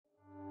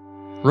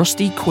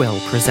Rusty Quill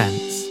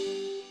presents.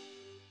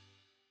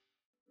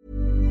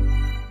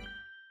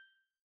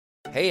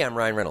 Hey, I'm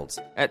Ryan Reynolds.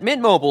 At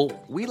Mint Mobile,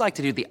 we like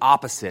to do the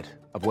opposite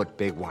of what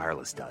Big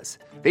Wireless does.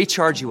 They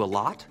charge you a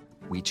lot,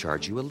 we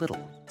charge you a little.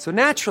 So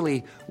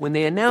naturally, when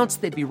they announced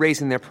they'd be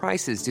raising their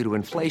prices due to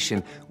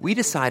inflation, we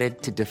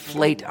decided to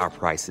deflate our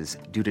prices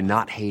due to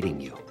not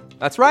hating you.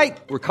 That's right.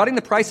 We're cutting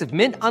the price of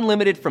Mint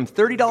Unlimited from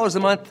 $30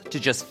 a month to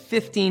just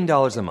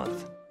 $15 a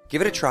month.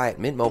 Give it a try at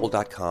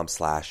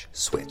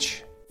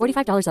mintmobile.com/switch.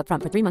 $45 up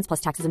front for 3 months plus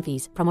taxes and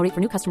fees. Promo rate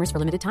for new customers for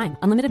limited time.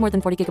 Unlimited more than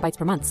 40 gigabytes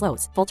per month.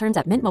 Slows full terms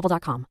at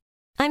mintmobile.com.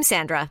 I'm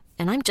Sandra,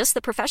 and I'm just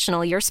the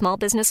professional your small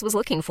business was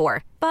looking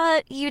for.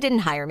 But you didn't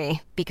hire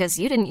me because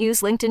you didn't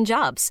use LinkedIn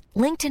Jobs.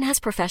 LinkedIn has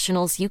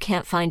professionals you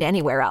can't find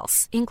anywhere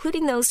else,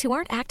 including those who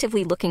aren't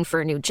actively looking for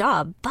a new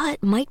job,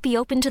 but might be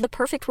open to the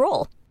perfect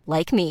role,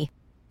 like me.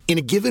 In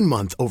a given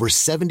month, over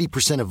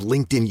 70% of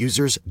LinkedIn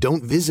users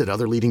don't visit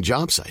other leading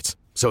job sites.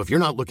 So if you're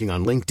not looking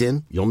on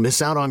LinkedIn, you'll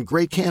miss out on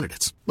great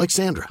candidates like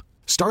Sandra.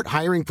 Start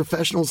hiring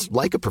professionals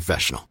like a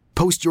professional.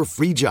 Post your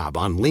free job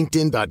on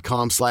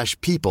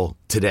linkedin.com/people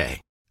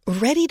today.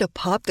 Ready to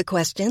pop the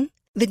question?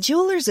 The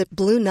jewelers at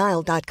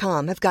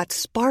BlueNile.com have got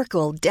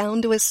sparkle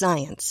down to a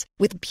science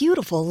with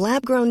beautiful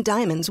lab-grown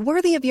diamonds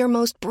worthy of your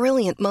most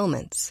brilliant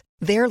moments.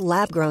 Their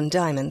lab-grown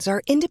diamonds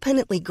are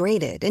independently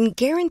graded and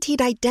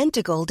guaranteed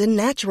identical to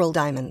natural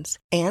diamonds,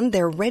 and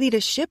they're ready to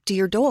ship to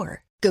your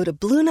door. Go to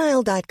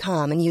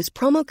BlueNile.com and use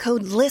promo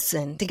code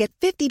LISTEN to get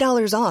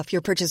 $50 off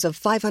your purchase of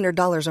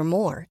 $500 or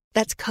more.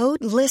 That's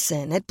code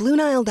LISTEN at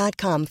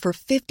BlueNile.com for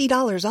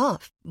 $50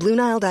 off.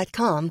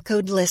 BlueNile.com,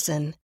 code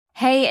LISTEN.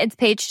 Hey, it's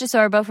Paige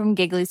DeSorbo from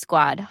Giggly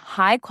Squad.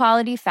 High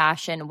quality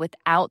fashion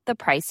without the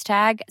price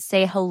tag.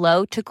 Say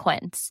hello to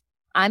Quince.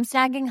 I'm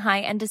snagging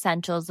high-end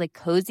essentials like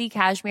cozy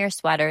cashmere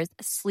sweaters,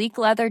 sleek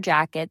leather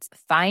jackets,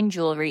 fine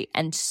jewelry,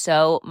 and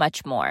so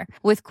much more.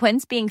 With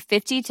Quince being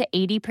 50 to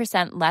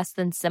 80% less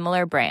than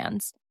similar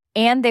brands.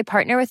 And they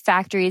partner with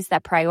factories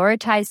that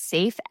prioritize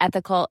safe,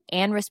 ethical,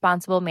 and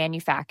responsible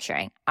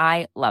manufacturing.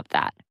 I love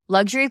that.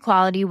 Luxury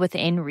quality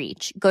within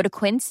reach. Go to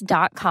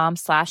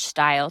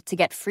quince.com/style to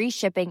get free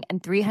shipping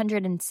and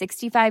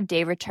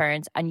 365-day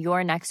returns on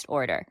your next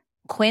order.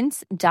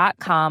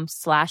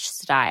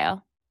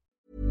 Quince.com/style.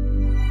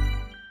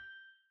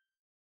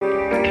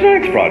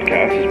 Tonight's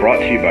broadcast is brought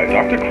to you by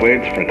Dr.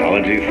 Quid's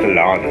Phrenology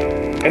Salon,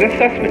 an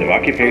assessment of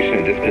occupation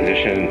and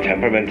disposition and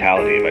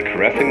temperamentality by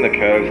caressing the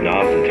curves,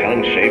 knobs, and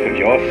telling shape of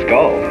your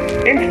skull.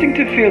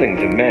 Instinctive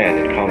feelings of man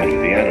in common with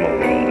the animal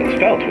world is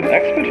felt with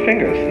expert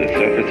fingers to the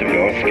surface of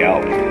your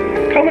scalp.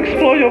 Come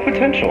explore your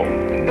potential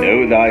and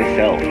know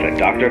thyself at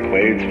Dr.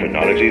 Quid's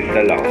Phrenology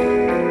Salon.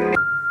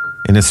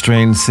 In a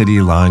strange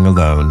city lying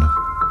alone,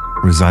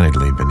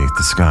 resignedly beneath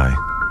the sky,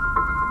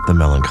 the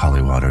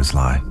melancholy waters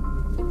lie.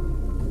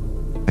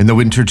 In the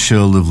winter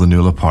chill of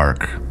Lanula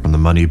Park, from the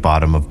muddy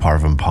bottom of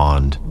Parvum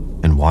Pond,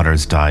 and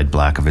waters dyed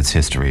black of its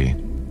history,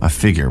 a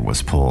figure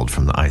was pulled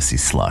from the icy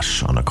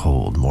slush on a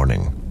cold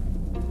morning.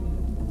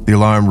 The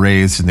alarm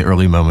raised in the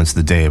early moments of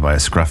the day by a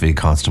scruffy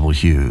Constable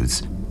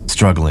Hughes,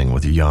 struggling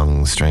with a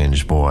young,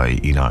 strange boy,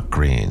 Enoch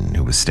Green,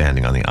 who was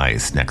standing on the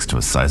ice next to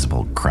a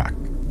sizable crack.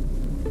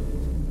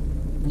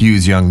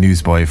 Hughes' young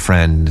newsboy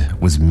friend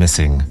was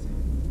missing,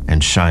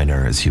 and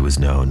Shiner, as he was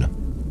known,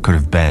 could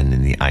have been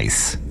in the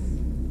ice.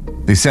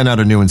 They sent out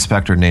a new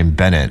inspector named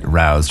Bennett,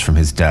 roused from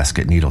his desk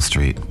at Needle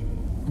Street.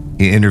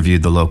 He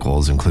interviewed the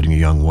locals, including a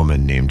young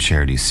woman named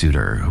Charity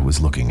Suter, who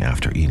was looking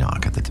after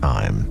Enoch at the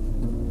time.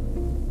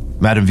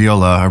 Madame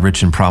Viola, a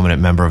rich and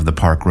prominent member of the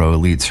Park Row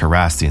elites,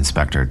 harassed the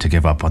inspector to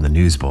give up on the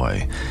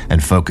newsboy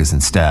and focus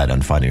instead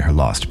on finding her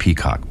lost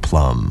peacock,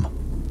 Plum.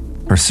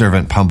 Her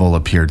servant Pumble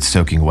appeared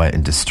soaking wet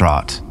and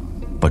distraught,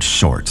 but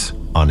short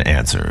on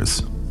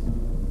answers.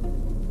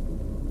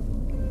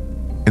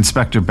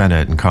 Inspector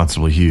Bennett and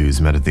Constable Hughes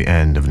met at the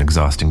end of an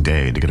exhausting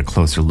day to get a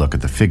closer look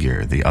at the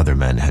figure the other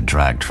men had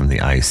dragged from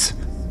the ice.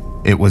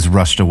 It was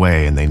rushed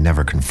away, and they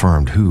never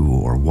confirmed who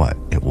or what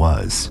it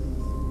was.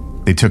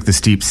 They took the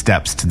steep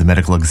steps to the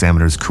medical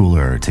examiner's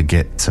cooler to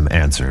get some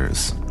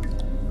answers.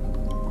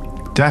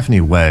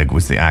 Daphne Wegg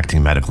was the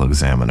acting medical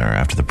examiner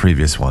after the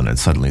previous one had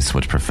suddenly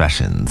switched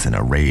professions in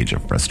a rage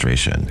of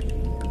frustration.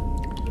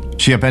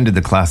 She upended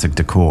the classic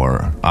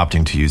decor,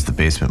 opting to use the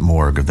basement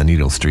morgue of the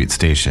Needle Street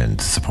station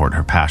to support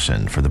her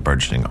passion for the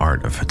burgeoning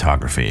art of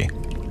photography.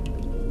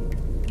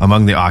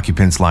 Among the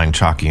occupants lying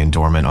chalky and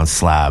dormant on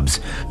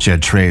slabs, she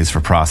had trays for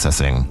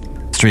processing.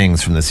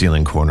 Strings from the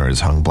ceiling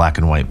corners hung black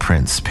and white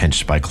prints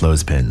pinched by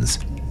clothespins.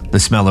 The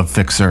smell of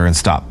fixer and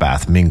stop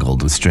bath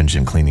mingled with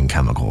stringent cleaning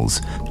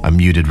chemicals. A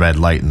muted red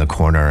light in the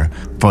corner,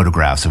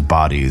 photographs of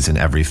bodies in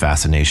every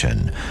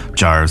fascination,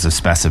 jars of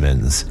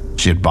specimens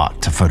she had bought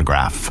to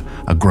photograph,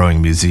 a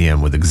growing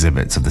museum with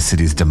exhibits of the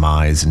city's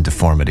demise and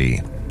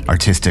deformity,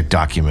 artistic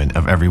document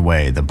of every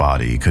way the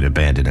body could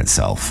abandon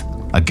itself,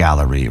 a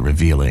gallery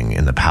revealing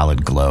in the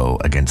pallid glow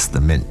against the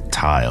mint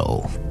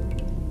tile.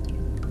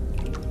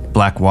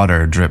 Black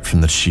water dripped from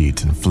the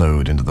sheet and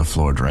flowed into the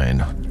floor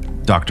drain.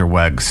 Dr.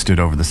 Wegg stood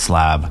over the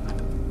slab.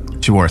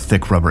 She wore a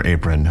thick rubber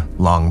apron,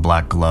 long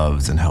black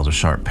gloves, and held a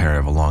sharp pair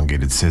of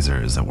elongated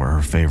scissors that were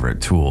her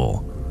favorite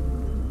tool.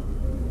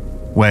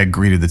 Weg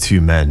greeted the two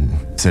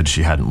men, said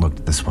she hadn't looked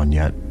at this one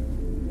yet,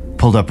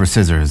 pulled up her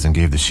scissors and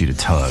gave the sheet a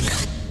tug,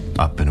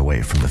 up and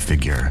away from the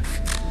figure.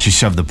 She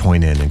shoved the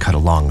point in and cut a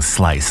long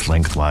slice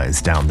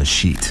lengthwise down the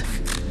sheet.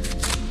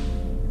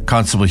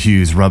 Constable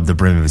Hughes rubbed the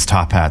brim of his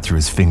top hat through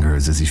his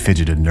fingers as he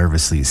fidgeted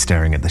nervously,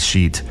 staring at the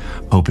sheet,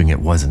 hoping it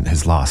wasn't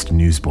his lost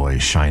newsboy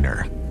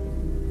Shiner.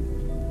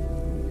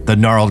 The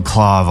gnarled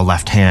claw of a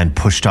left hand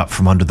pushed up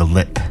from under the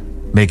lip,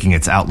 making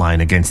its outline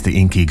against the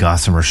inky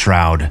gossamer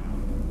shroud.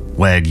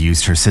 Weg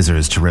used her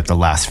scissors to rip the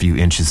last few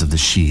inches of the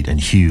sheet, and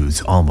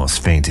Hughes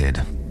almost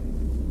fainted.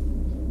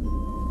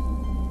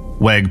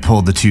 Weg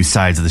pulled the two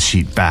sides of the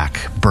sheet back,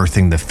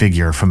 birthing the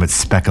figure from its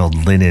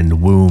speckled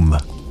linen womb,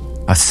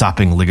 a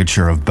sopping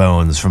ligature of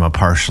bones from a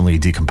partially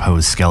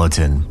decomposed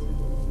skeleton.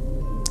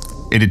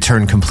 It had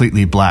turned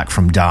completely black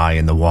from dye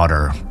in the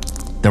water.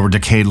 There were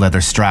decayed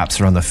leather straps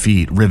around the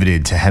feet,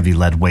 riveted to heavy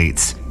lead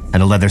weights,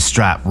 and a leather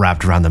strap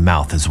wrapped around the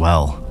mouth as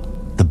well.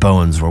 The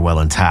bones were well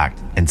intact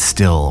and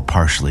still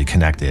partially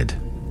connected.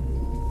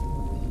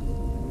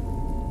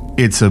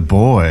 "It's a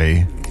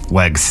boy,"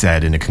 Weg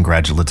said in a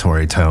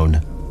congratulatory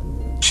tone.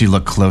 She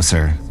looked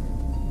closer.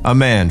 A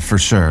man, for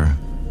sure.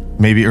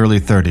 Maybe early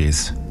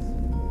 30s.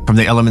 From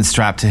the element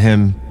strapped to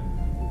him,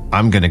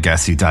 I'm gonna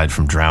guess he died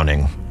from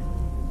drowning.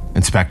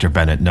 Inspector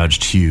Bennett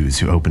nudged Hughes,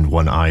 who opened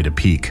one eye to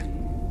peek.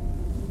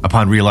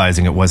 Upon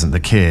realizing it wasn't the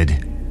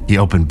kid, he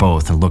opened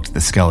both and looked at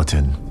the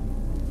skeleton.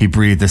 He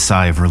breathed a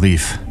sigh of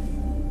relief.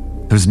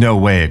 There's no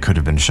way it could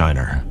have been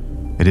Shiner.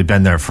 It had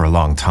been there for a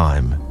long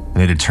time,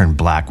 and it had turned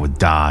black with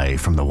dye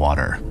from the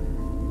water.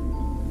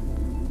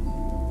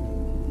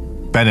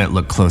 Bennett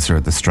looked closer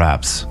at the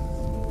straps.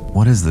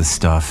 What is this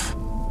stuff?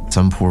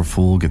 Some poor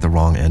fool get the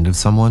wrong end of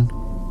someone?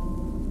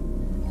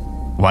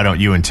 Why don't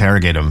you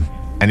interrogate him?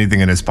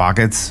 Anything in his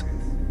pockets?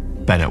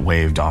 Bennett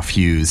waved off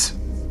Hughes.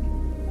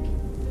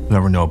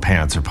 There were no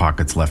pants or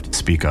pockets left to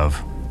speak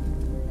of.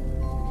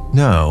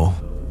 No,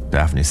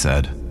 Daphne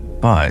said,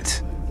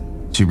 but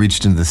she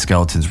reached into the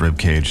skeleton's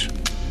ribcage,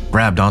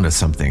 grabbed onto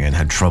something and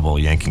had trouble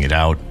yanking it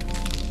out.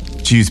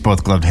 She used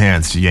both gloved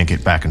hands to yank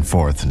it back and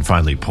forth and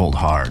finally pulled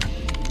hard.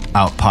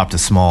 Out popped a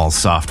small,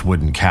 soft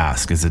wooden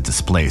cask as it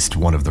displaced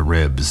one of the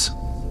ribs.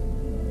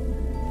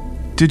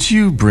 "Did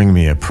you bring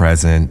me a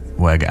present?"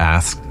 Weg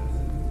asked.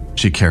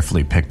 She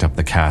carefully picked up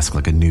the cask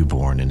like a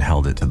newborn and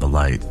held it to the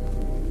light.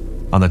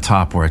 On the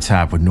top where a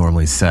tap would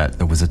normally set,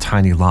 there was a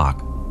tiny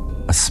lock,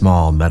 a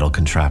small metal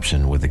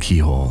contraption with a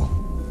keyhole.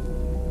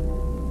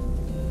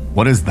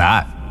 "What is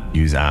that?"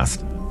 Hughes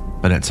asked.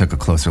 Bennett took a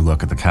closer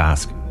look at the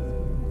cask.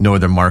 No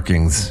other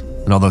markings,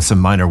 and although some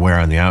minor wear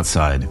on the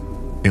outside,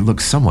 it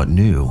looked somewhat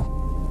new.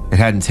 It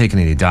hadn't taken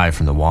any dye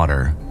from the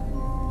water.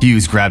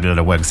 Hughes grabbed it out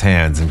of Weg's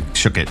hands and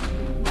shook it.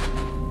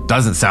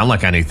 "Doesn't sound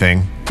like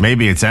anything.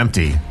 Maybe it's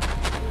empty."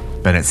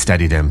 Bennett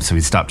steadied him so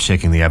he stopped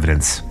shaking the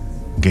evidence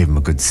and gave him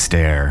a good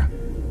stare.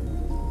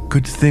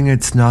 "Good thing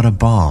it's not a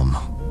bomb,"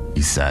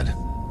 he said.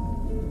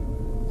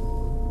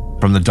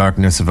 From the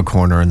darkness of a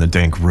corner in the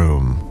dank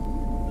room,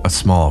 a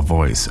small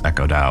voice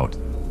echoed out.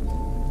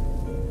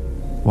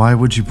 "Why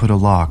would you put a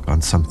lock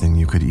on something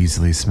you could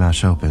easily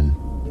smash open?"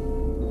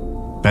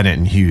 Bennett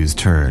and Hughes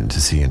turned to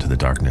see into the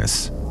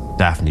darkness.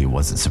 Daphne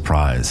wasn't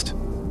surprised.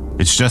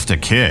 "It's just a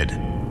kid,"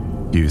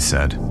 Hughes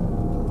said.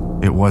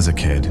 It was a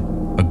kid,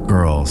 a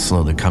girl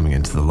slowly coming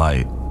into the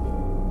light.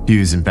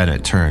 Hughes and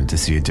Bennett turned to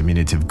see a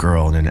diminutive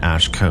girl in an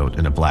ash coat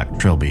and a black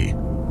trilby,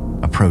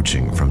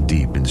 approaching from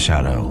deep in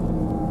shadow.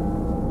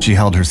 She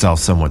held herself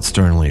somewhat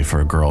sternly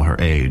for a girl her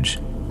age,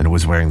 and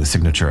was wearing the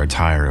signature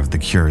attire of the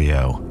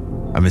Curio,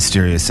 a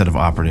mysterious set of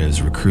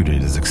operatives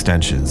recruited as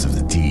extensions of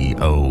the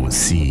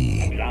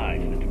DOC,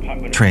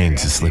 trained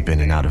to slip in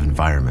and out of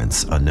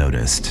environments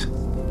unnoticed.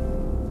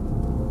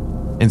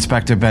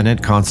 "Inspector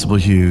Bennett, Constable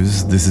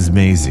Hughes, this is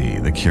Maisie,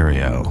 the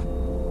Curio."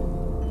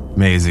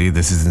 "Maisie,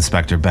 this is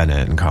Inspector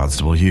Bennett and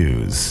Constable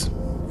Hughes,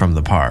 from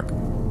the park."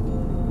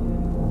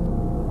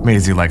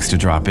 "Maisie likes to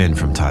drop in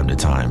from time to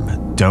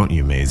time, don't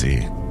you,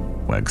 Maisie?"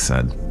 Weg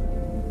said.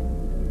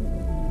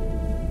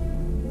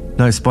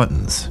 "Nice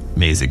buttons,"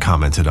 Maisie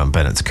commented on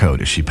Bennett's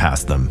coat as she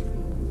passed them.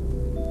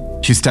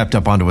 She stepped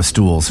up onto a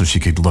stool so she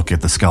could look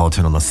at the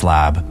skeleton on the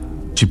slab.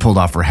 She pulled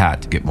off her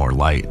hat to get more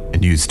light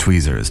and used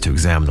tweezers to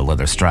examine the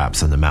leather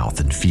straps on the mouth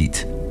and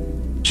feet.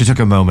 She took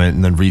a moment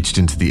and then reached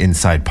into the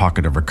inside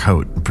pocket of her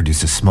coat and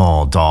produced a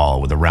small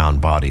doll with a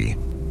round body,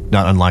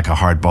 not unlike a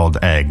hard-boiled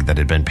egg that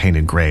had been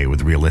painted gray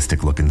with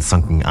realistic-looking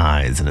sunken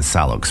eyes and a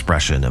sallow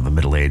expression of a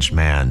middle-aged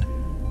man.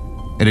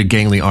 It had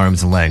gangly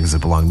arms and legs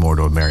that belonged more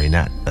to a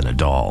marionette than a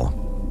doll.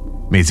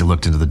 Maisie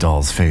looked into the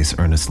doll's face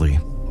earnestly.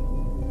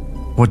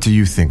 "What do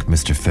you think,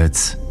 Mr.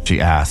 Fitz?" she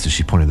asked as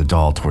she pointed the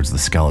doll towards the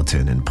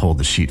skeleton and pulled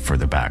the sheet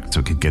further back so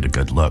it could get a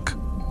good look.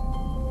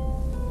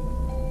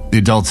 The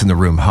adults in the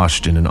room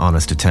hushed in an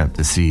honest attempt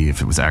to see if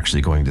it was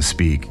actually going to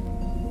speak.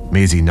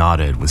 Maisie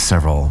nodded with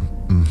several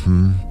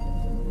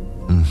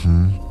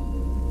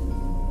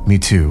 "Me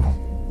too."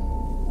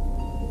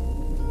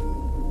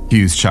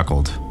 Hughes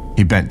chuckled.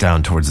 He bent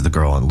down towards the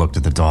girl and looked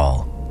at the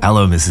doll.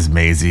 "Hello, Mrs.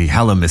 Maisie.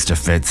 Hello, Mr.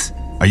 Fitz.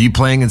 Are you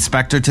playing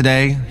Inspector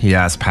today?" he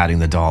asked, patting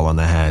the doll on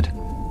the head.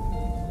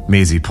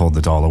 Maisie pulled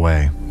the doll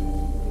away.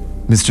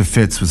 "Mr.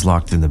 Fitz was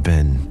locked in the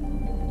bin.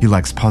 He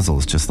likes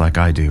puzzles just like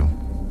I do.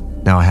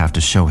 Now I have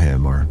to show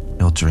him or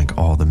he'll drink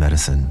all the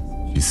medicine,"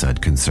 she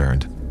said,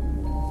 concerned.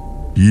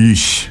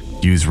 "Yeesh."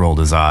 Hughes rolled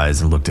his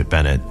eyes and looked at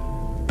Bennett.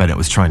 Bennett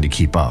was trying to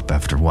keep up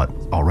after what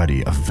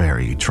already a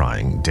very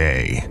trying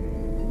day.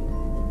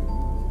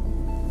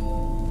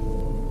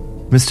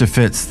 "Mr.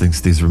 Fitz thinks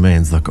these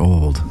remains look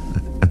old.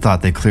 I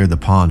thought they cleared the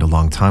pond a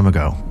long time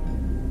ago."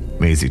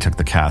 Maisie took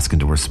the cask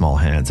into her small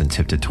hands and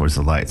tipped it towards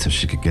the light so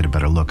she could get a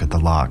better look at the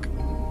lock.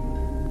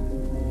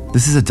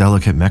 "This is a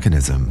delicate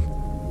mechanism,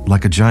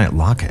 like a giant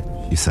locket,"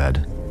 she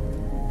said.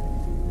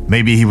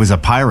 "Maybe he was a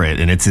pirate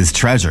and it's his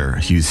treasure."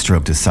 Hughes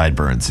stroked his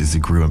sideburns as he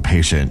grew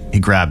impatient. He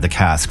grabbed the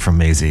cask from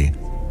Maisie.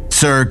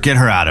 "Sir, get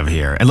her out of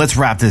here, and let's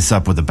wrap this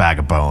up with a bag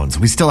of bones.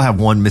 We still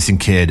have one missing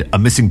kid, a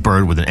missing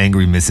bird with an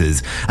angry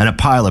missus, and a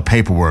pile of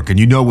paperwork, and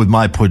you know with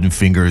my pudding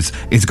fingers,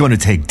 it's going to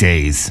take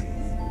days."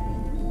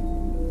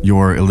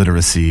 "Your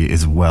illiteracy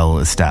is well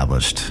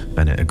established,"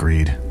 Bennett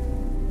agreed.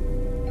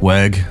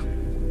 "Weg,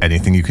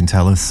 anything you can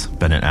tell us?"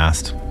 Bennett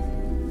asked.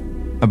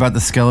 "About the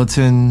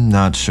skeleton,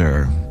 not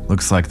sure.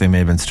 Looks like they may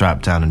have been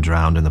strapped down and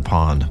drowned in the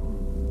pond.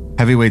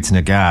 Heavyweights in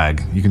a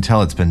gag, you can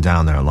tell it's been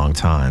down there a long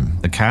time.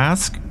 The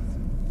cask?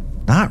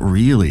 Not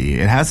really.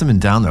 It hasn't been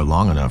down there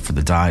long enough for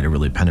the dye to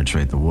really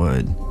penetrate the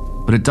wood,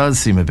 but it does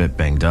seem a bit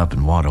banged up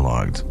and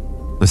waterlogged.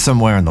 There's some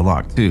wear in the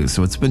lock too,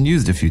 so it's been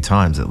used a few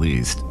times at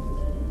least.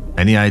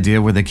 Any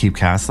idea where they keep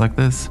casks like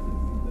this?"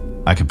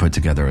 "I could put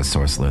together a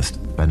source list,"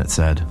 Bennett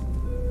said.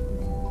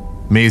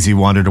 Maisie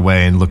wandered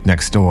away and looked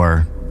next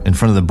door, in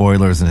front of the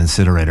boilers and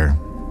incinerator.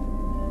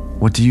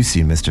 "What do you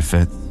see, Mr.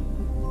 Fitz?"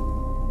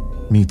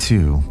 "Me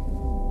too."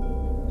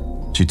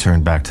 She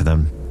turned back to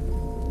them.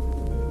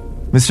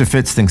 "Mr.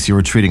 Fitz thinks you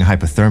were treating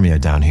hypothermia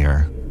down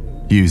here."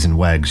 Hughes and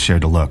Weg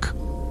shared a look.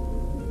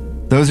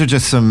 "Those are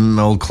just some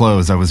old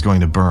clothes I was going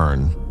to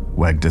burn,"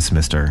 Weg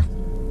dismissed her.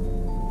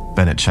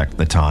 Bennett checked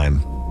the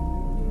time.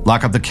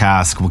 "Lock up the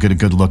cask, we'll get a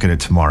good look at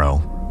it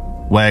tomorrow.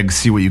 Weg,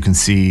 see what you can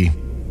see.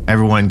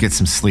 Everyone get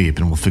some sleep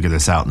and we'll figure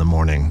this out in the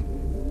morning.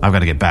 I've got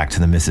to get back to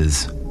the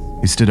missus."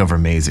 He stood over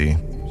Maisie.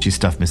 She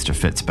stuffed Mr.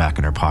 Fitz back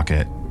in her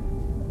pocket.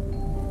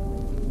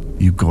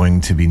 "You going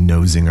to be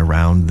nosing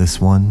around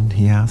this one?"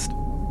 he asked.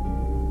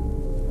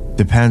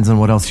 "Depends on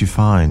what else you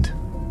find.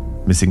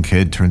 Missing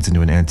kid turns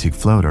into an antique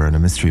floater in a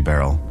mystery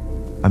barrel.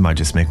 I might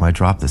just make my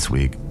drop this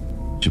week."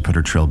 She put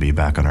her trilby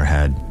back on her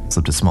head,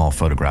 slipped a small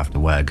photograph to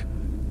Weg.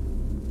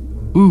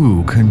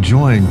 "Ooh,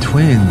 conjoined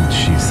twins,"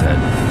 she said.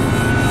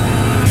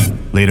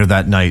 Later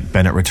that night,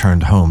 Bennett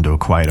returned home to a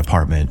quiet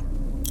apartment.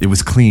 It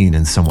was clean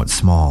and somewhat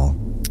small,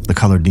 the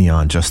colored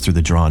neon just through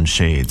the drawn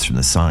shades from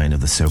the sign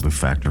of the Sobu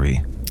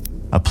factory.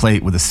 A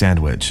plate with a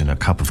sandwich and a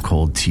cup of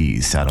cold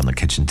tea sat on the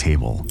kitchen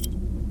table.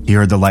 He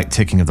heard the light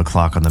ticking of the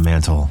clock on the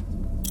mantel.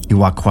 He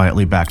walked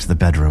quietly back to the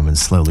bedroom and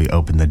slowly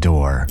opened the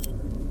door.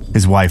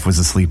 His wife was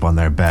asleep on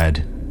their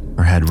bed,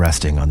 her head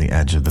resting on the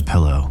edge of the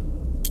pillow.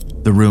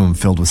 The room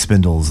filled with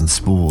spindles and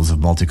spools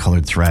of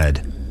multicolored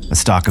thread, a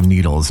stock of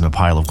needles and a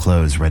pile of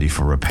clothes ready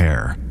for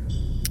repair.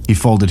 He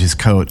folded his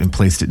coat and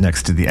placed it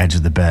next to the edge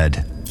of the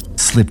bed,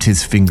 slipped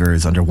his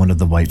fingers under one of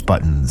the white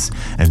buttons,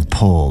 and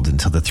pulled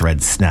until the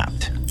thread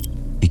snapped.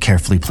 He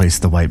carefully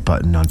placed the white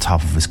button on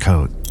top of his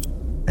coat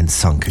and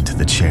sunk into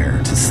the chair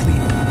to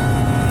sleep.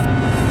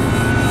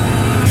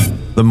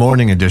 The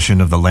morning edition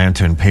of the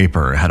Lantern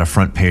paper had a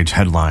front-page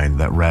headline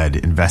that read,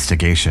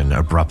 "Investigation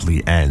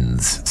abruptly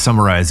ends,"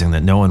 summarizing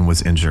that no one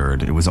was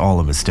injured, it was all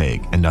a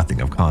mistake, and nothing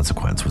of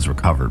consequence was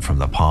recovered from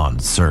the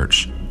pond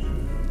search.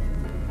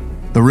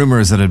 The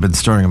rumors that had been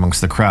stirring amongst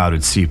the crowd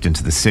had seeped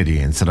into the city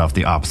and set off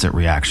the opposite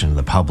reaction in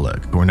the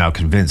public, who were now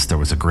convinced there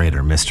was a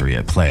greater mystery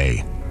at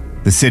play.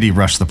 The city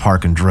rushed the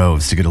park in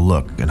droves to get a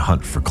look and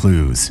hunt for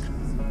clues.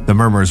 The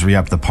murmurs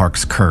re-upped the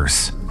park's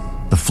curse.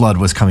 The flood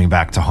was coming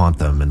back to haunt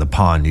them, and the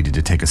pond needed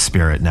to take a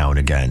spirit now and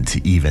again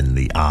to even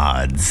the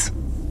odds.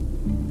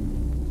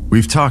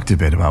 We've talked a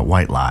bit about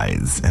white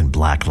lies and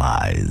black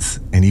lies,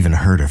 and even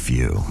heard a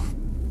few.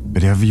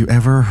 But have you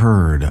ever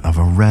heard of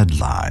a red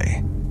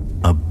lie?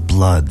 A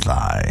blood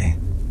lie?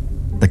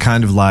 The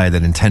kind of lie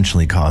that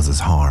intentionally causes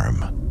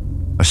harm.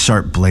 A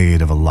sharp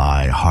blade of a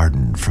lie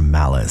hardened from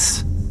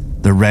malice.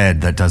 The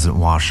red that doesn't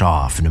wash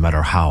off no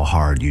matter how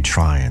hard you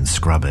try and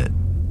scrub it.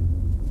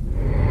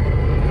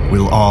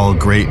 Will all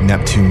great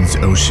Neptune's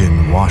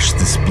ocean wash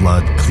this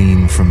blood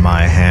clean from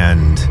my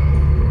hand?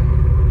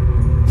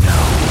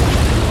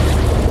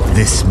 No.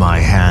 This my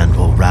hand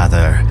will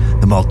rather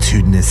the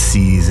multitudinous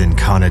seas in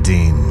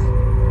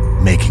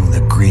Conadine, making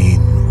the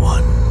green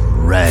one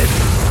red.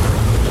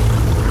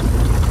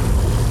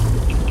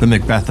 The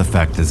Macbeth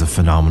effect is a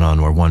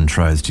phenomenon where one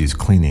tries to use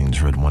cleaning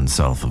to rid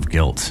oneself of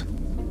guilt.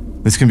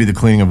 This can be the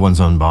cleaning of one's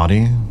own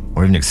body,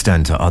 or even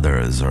extend to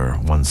others or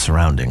one's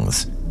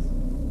surroundings.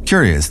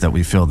 Curious that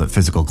we feel that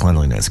physical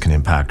cleanliness can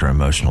impact our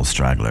emotional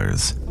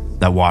stragglers.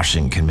 That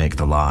washing can make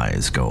the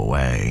lies go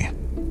away.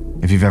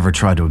 If you've ever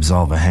tried to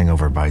absolve a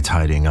hangover by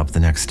tidying up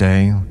the next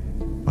day,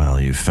 well,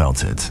 you've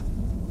felt it.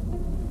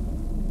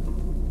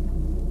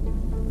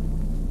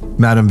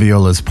 Madame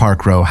Viola's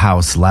Park Row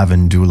house,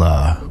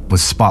 Lavandula,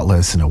 was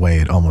spotless in a way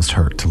it almost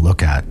hurt to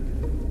look at.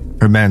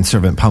 Her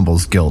manservant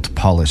Pumble's guilt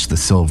polished the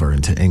silver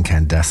into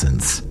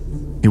incandescence.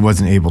 He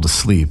wasn't able to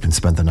sleep and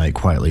spent the night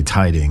quietly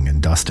tidying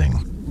and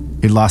dusting.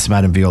 He'd lost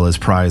Madame Viola's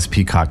prize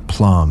peacock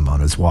plum on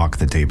his walk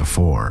the day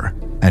before,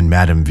 and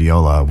Madame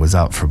Viola was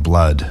out for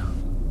blood.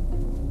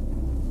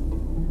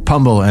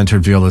 Pumble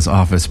entered Viola's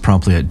office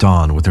promptly at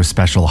dawn with her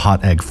special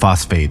hot egg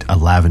phosphate, a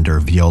lavender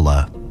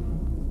viola.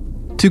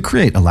 To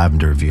create a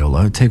lavender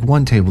viola, take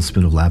 1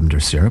 tablespoon of lavender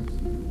syrup,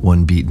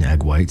 1 beaten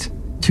egg white,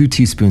 2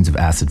 teaspoons of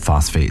acid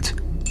phosphate.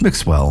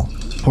 Mix well,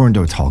 pour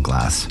into a tall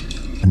glass,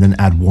 and then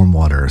add warm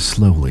water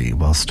slowly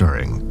while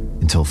stirring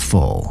until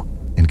full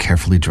and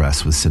carefully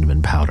dress with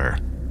cinnamon powder.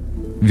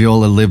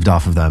 Viola lived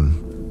off of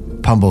them.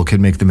 Pumble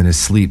could make them in his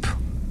sleep,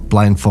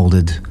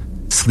 blindfolded,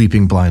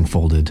 sleeping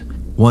blindfolded,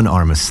 one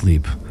arm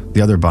asleep,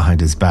 the other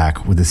behind his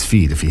back with his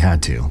feet if he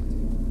had to.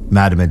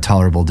 Madam had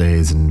tolerable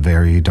days and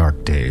very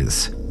dark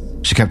days.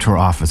 She kept to her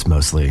office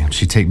mostly.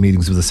 She'd take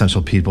meetings with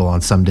essential people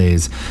on some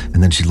days,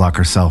 and then she'd lock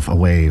herself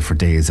away for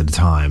days at a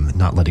time,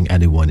 not letting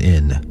anyone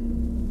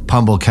in.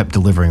 Pumble kept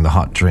delivering the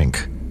hot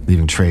drink,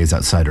 leaving trays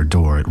outside her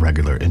door at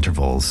regular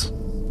intervals.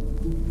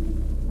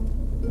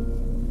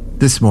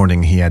 This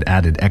morning, he had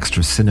added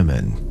extra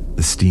cinnamon,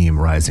 the steam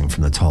rising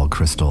from the tall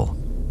crystal.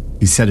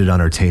 He set it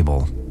on her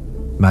table.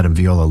 Madame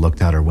Viola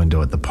looked out her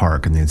window at the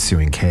park and the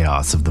ensuing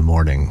chaos of the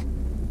morning.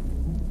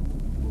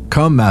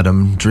 "Come,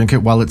 madam, drink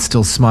it while it's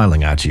still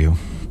smiling at you."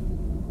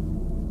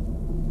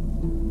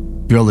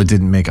 Viola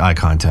didn't make eye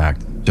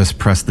contact, just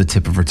pressed the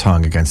tip of her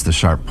tongue against the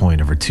sharp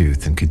point of her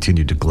tooth and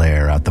continued to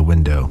glare out the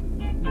window.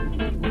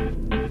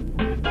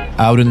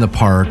 Out in the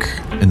park,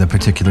 in the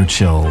particular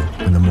chill,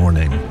 in the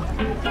morning,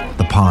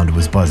 the pond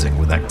was buzzing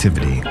with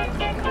activity.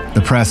 The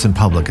press and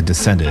public had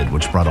descended,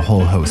 which brought a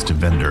whole host of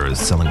vendors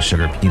selling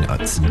sugar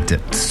peanuts and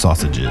dipped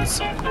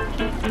sausages.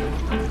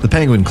 The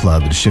Penguin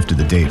Club had shifted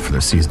the date for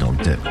their seasonal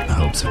dip in the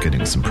hopes of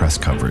getting some press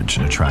coverage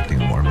and attracting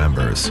more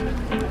members.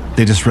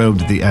 They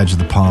disrobed at the edge of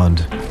the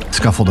pond,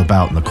 scuffled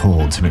about in the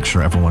cold to make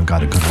sure everyone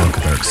got a good look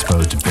at their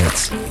exposed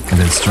bits, and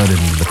then strutted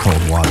into the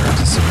cold water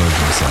to submerge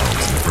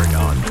themselves and bring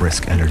on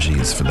brisk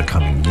energies for the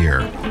coming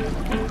year.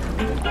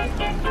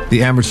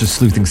 The Amateur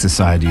Sleuthing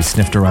Society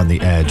sniffed around the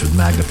edge with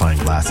magnifying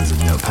glasses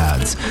and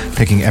notepads,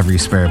 picking every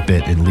spare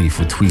bit and leaf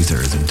with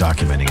tweezers and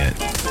documenting it.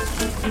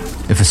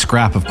 If a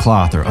scrap of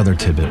cloth or other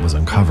tidbit was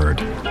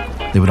uncovered,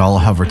 they would all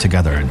hover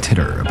together and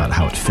titter about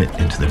how it fit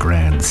into the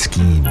grand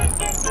scheme.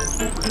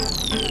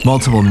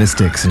 Multiple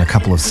mystics and a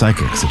couple of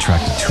psychics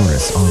attracted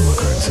tourist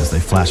onlookers as they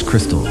flashed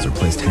crystals or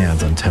placed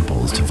hands on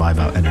temples to vibe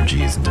out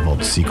energies and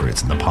divulge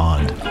secrets in the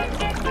pond.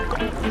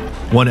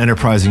 One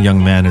enterprising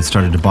young man had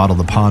started to bottle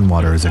the pond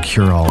water as a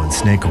cure-all in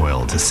snake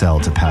oil to sell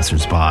to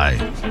passers-by,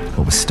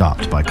 but was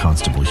stopped by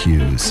Constable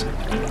Hughes.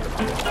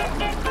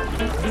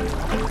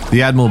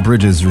 The Admiral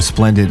Bridges,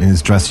 resplendent in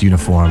his dress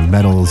uniform,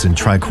 medals, and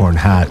tricorn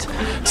hat,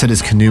 set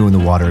his canoe in the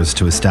waters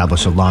to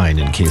establish a line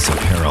in case of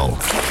peril.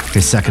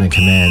 His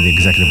second-in-command, the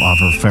executive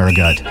officer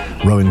Farragut,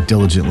 rowing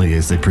diligently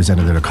as they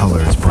presented their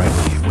colors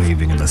brightly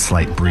waving in the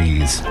slight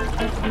breeze.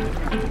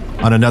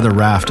 On another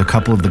raft, a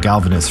couple of the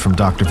galvanists from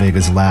Dr.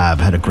 Vega's lab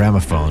had a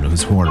gramophone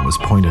whose horn was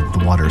pointed at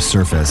the water's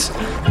surface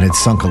and had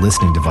sunk a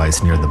listening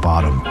device near the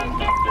bottom.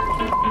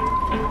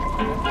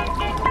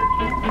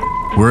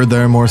 Were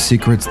there more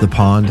secrets the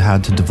pond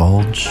had to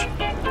divulge?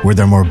 Were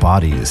there more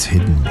bodies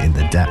hidden in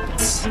the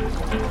depths?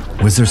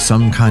 Was there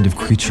some kind of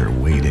creature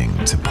waiting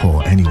to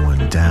pull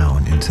anyone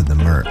down into the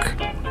murk?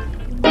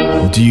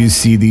 "Do you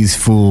see these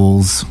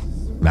fools?"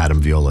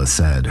 Madame Viola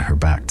said, her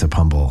back to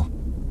Pumble.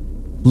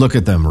 "Look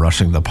at them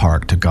rushing the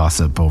park to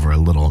gossip over a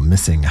little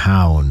missing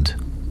hound."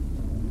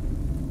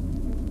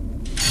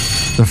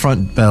 The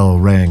front bell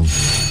rang.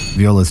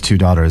 Viola's 2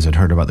 daughters had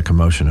heard about the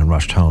commotion and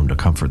rushed home to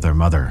comfort their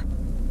mother.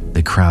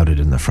 They crowded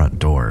in the front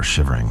door,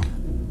 shivering.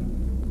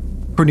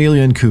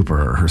 Cornelia and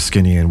Cooper, her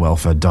skinny and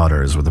well-fed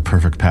daughters, were the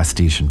perfect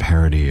pastiche and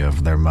parody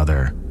of their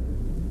mother.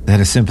 They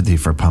had a sympathy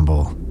for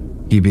Pumble,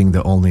 he being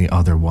the only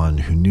other one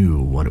who knew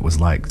what it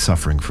was like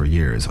suffering for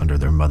years under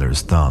their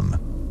mother's thumb.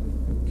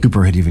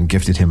 Cooper had even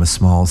gifted him a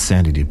small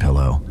sanity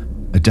pillow,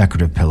 a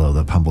decorative pillow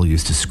that Pumble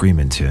used to scream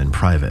into in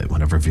private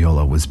whenever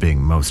Viola was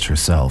being most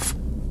herself.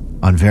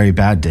 On very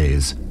bad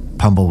days,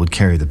 Pumble would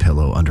carry the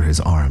pillow under his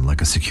arm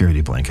like a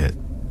security blanket.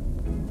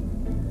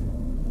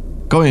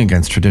 Going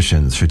against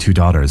traditions, her 2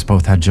 daughters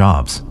both had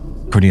jobs.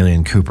 Cornelia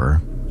and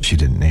Cooper, she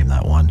didn't name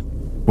that one,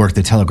 worked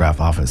the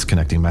telegraph office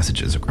connecting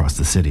messages across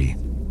the city.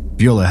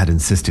 Viola had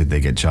insisted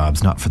they get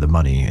jobs not for the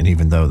money, and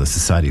even though the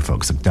society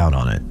folks looked down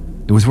on it,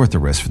 it was worth the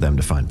risk for them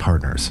to find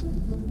partners.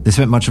 They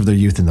spent much of their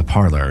youth in the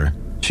parlor.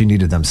 She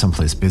needed them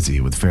someplace busy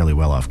with fairly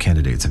well-off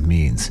candidates of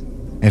means.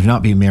 And if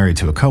not being married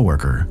to a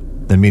coworker,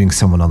 then meeting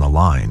someone on the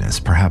line, as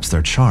perhaps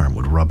their charm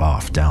would rub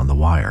off down the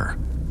wire.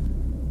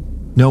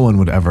 No one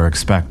would ever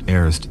expect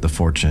heirs to the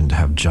fortune to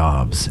have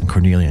jobs, and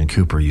Cornelia and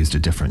Cooper used a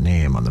different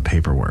name on the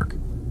paperwork.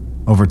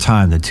 Over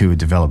time, the two had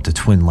developed a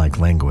twin-like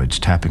language,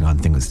 tapping on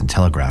things in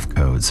telegraph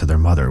codes so their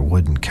mother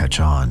wouldn't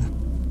catch on.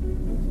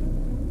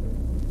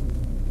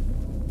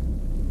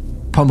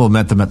 Pumble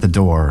met them at the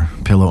door,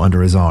 pillow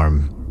under his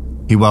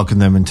arm. He welcomed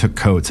them and took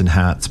coats and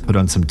hats, put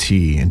on some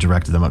tea, and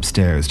directed them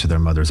upstairs to their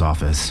mother's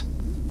office.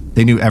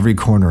 They knew every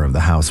corner of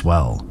the house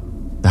well.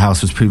 The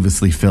house was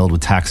previously filled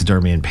with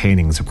taxidermy and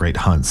paintings of great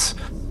hunts,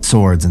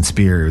 swords and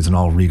spears, and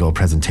all regal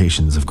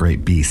presentations of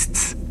great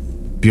beasts.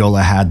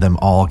 Viola had them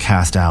all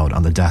cast out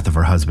on the death of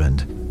her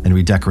husband, and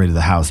redecorated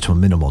the house to a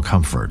minimal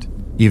comfort,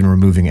 even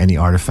removing any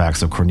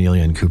artifacts of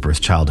Cornelia and Cooper's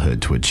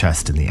childhood to a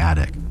chest in the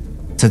attic.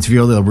 Since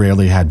Viola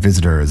rarely had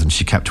visitors and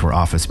she kept to her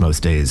office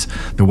most days,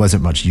 there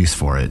wasn't much use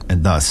for it,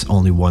 and thus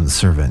only one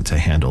servant to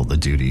handle the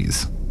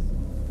duties.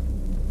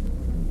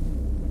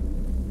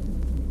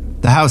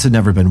 The house had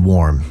never been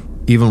warm,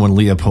 even when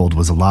Leopold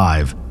was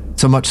alive,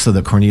 so much so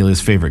that Cornelia's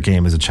favorite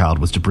game as a child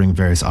was to bring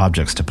various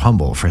objects to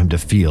Pumble for him to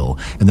feel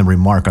and then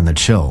remark on the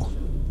chill.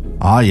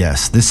 "Ah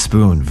yes, this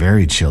spoon,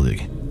 very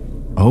chilly.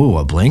 Oh,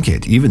 a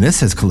blanket, even this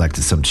has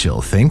collected some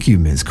chill, thank you,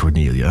 Ms.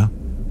 Cornelia.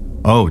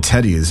 Oh,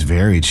 Teddy is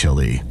very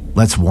chilly.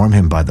 Let's warm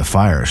him by the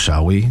fire,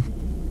 shall we?"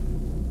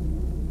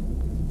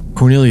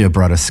 Cornelia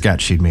brought a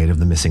sketch she'd made of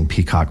the missing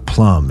peacock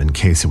plum in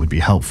case it would be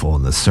helpful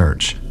in the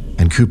search,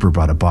 and Cooper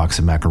brought a box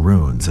of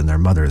macaroons in their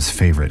mother's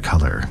favorite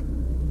color.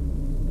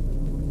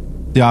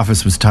 The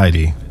office was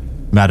tidy,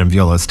 Madame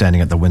Viola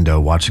standing at the window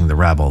watching the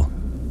rabble.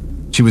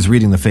 She was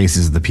reading the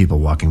faces of the people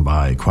walking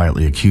by,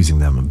 quietly accusing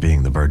them of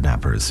being the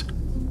birdnappers.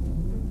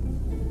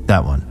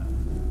 That one.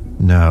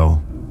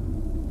 No.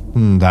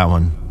 That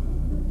one.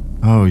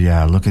 Oh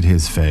yeah, look at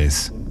his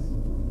face.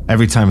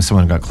 Every time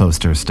someone got close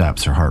to her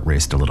steps, her heart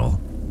raced a little.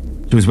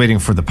 She was waiting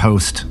for the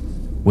post,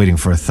 waiting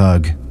for a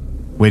thug,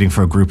 waiting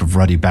for a group of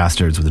ruddy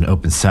bastards with an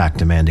open sack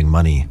demanding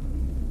money.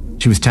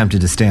 She was tempted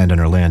to stand on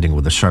her landing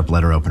with a sharp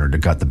letter opener to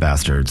gut the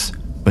bastards,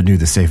 but knew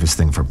the safest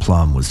thing for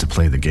Plum was to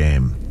play the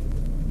game.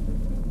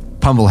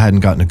 Pumble hadn't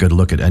gotten a good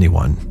look at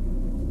anyone.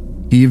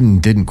 He even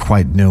didn't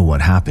quite know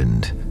what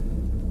happened.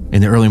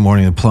 In the early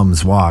morning of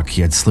Plum's walk,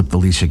 he had slipped the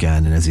leash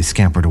again, and as he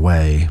scampered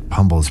away,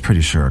 Pumble was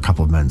pretty sure a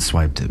couple of men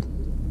swiped him.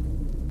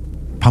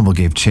 Pumble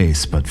gave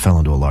chase, but fell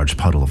into a large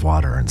puddle of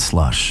water and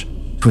slush,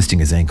 twisting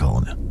his ankle,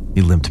 and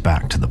he limped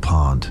back to the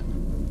pond.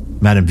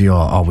 Madame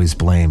Viola always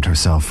blamed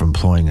herself for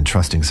employing and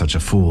trusting such a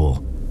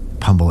fool.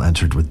 Pumble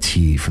entered with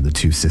tea for the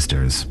two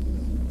sisters.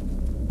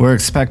 "We're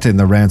expecting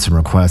the ransom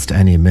request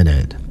any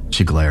minute,"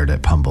 she glared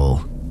at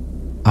Pumble.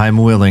 "I'm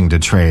willing to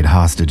trade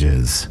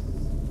hostages."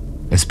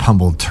 As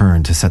Pumble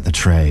turned to set the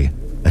tray,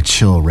 a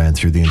chill ran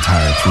through the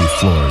entire 3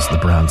 floors of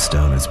the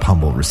brownstone as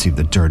Pumble received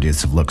the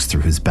dirtiest of looks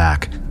through his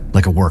back,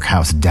 like a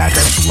workhouse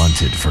dagger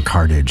blunted for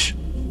carnage.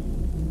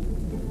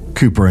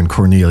 Cooper and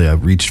Cornelia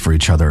reached for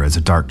each other as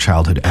a dark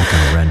childhood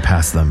echo ran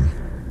past them.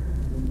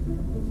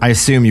 "I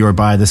assume you were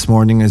by this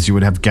morning, as you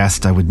would have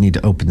guessed I would need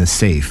to open the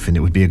safe, and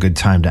it would be a good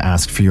time to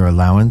ask for your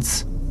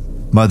allowance.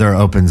 Mother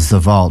opens the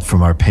vault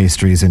from our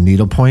pastries and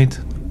needlepoint."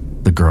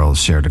 The girls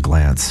shared a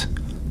glance.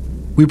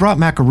 "We brought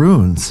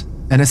macaroons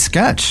and a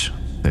sketch,"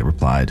 they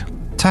replied,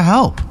 "to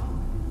help."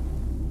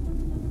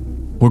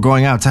 "We're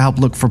going out to help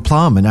look for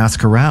Plum and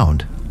ask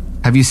around.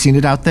 Have you seen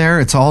it out there?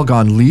 It's all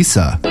gone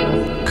Lisa."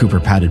 Cooper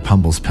patted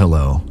Pumble's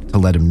pillow to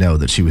let him know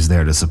that she was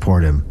there to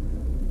support him.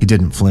 He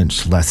didn't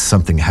flinch lest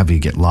something heavy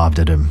get lobbed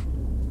at him.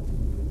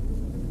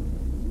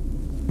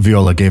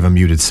 Viola gave a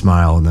muted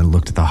smile and then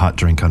looked at the hot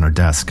drink on her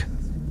desk.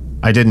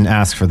 "I didn't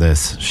ask for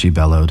this," she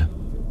bellowed,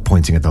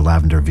 pointing at the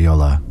lavender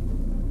viola.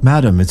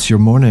 "Madam, it's your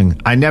morning."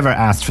 "I never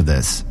asked for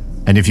this,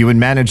 and if you would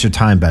manage your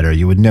time better,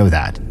 you would know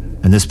that,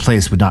 and this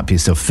place would not be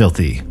so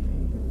filthy.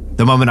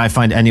 The moment I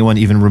find anyone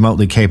even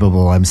remotely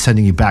capable, I'm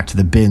sending you back to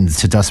the bins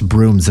to dust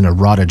brooms in a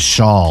rotted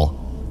shawl.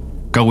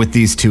 Go with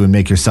these two and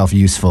make yourself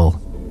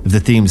useful. If the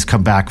thieves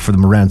come back for the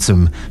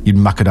ransom, you'd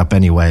muck it up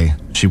anyway."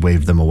 She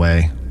waved them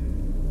away.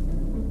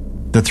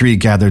 The 3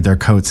 gathered their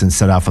coats and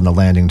set off on the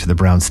landing to the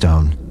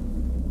brownstone.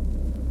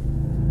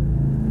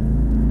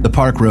 The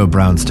Park Row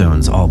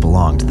brownstones all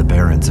belonged to the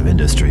barons of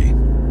industry.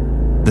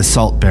 The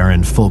salt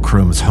baron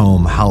Fulcrum's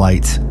home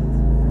Hallite,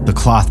 the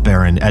cloth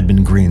baron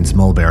Edmund Green's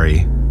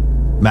Mulberry.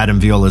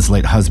 Madame Viola's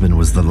late husband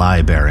was the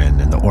Lye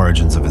Baron and the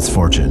origins of his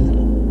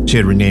fortune. She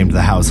had renamed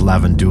the house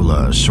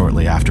Lavandula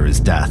shortly after his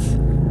death.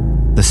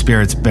 The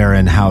Spirits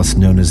Baron house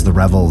known as the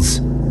Revels,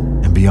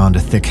 and beyond a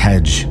thick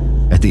hedge,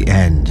 at the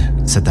end,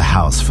 sat the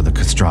house for the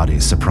Castrati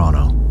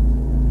soprano.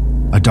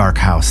 A dark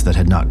house that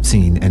had not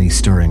seen any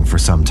stirring for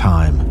some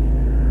time.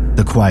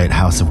 The Quiet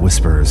House of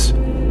Whispers,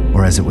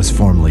 or as it was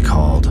formerly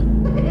called,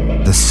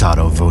 the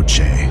Sotto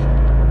Voce.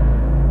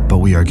 But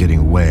we are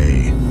getting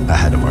way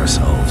ahead of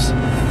ourselves.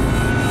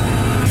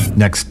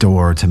 Next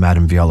door to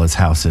Madame Viola's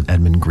house at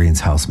Edmund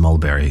Green's house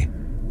Mulberry,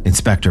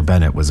 Inspector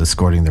Bennett was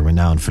escorting the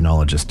renowned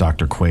phenologist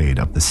Dr. Quaid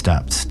up the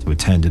steps to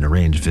attend an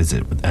arranged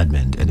visit with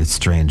Edmund and his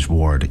strange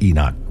ward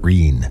Enoch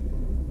Green.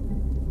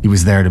 He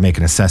was there to make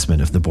an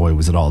assessment if the boy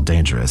was at all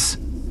dangerous,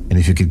 and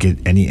if he could get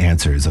any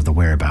answers of the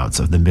whereabouts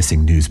of the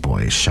missing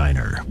newsboy,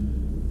 Shiner.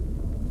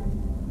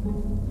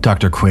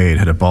 Dr. Quaid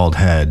had a bald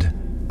head,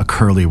 a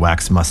curly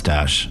wax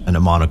mustache, and a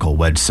monocle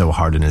wedged so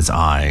hard in his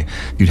eye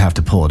you'd have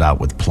to pull it out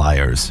with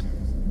pliers.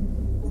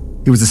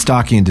 He was a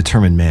stocky and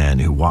determined man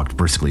who walked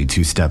briskly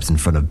 2 steps in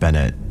front of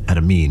Bennett, had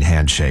a mean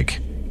handshake.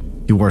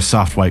 He wore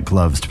soft white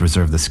gloves to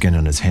preserve the skin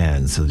on his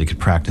hands so that he could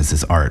practice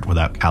his art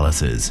without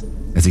calluses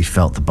as he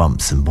felt the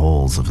bumps and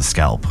bowls of a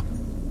scalp.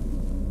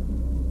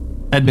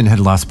 Edmund had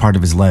lost part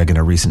of his leg in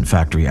a recent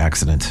factory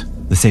accident,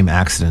 the same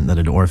accident that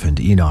had orphaned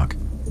Enoch.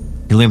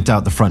 He limped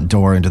out the front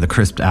door into the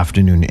crisp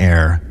afternoon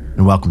air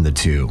and welcomed the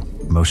two,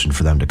 motioned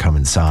for them to come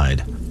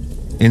inside.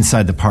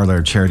 Inside the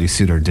parlor, Charity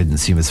Suter didn't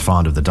seem as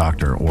fond of the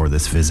doctor or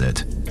this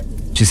visit.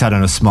 She sat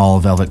on a small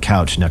velvet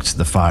couch next to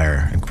the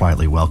fire and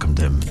quietly welcomed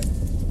him.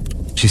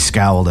 She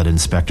scowled at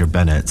Inspector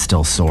Bennett,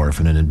 still sore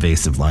from an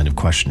invasive line of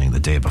questioning the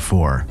day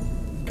before.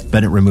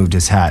 Bennett removed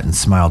his hat and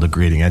smiled a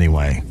greeting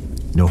anyway.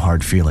 No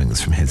hard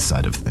feelings from his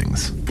side of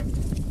things.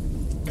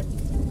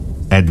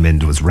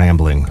 Edmund was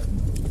rambling.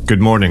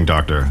 "Good morning,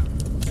 Doctor.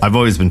 I've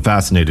always been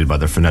fascinated by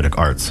the phonetic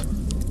arts."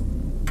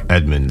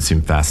 Edmund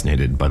seemed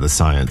fascinated by the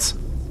science.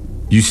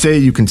 "You say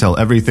you can tell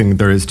everything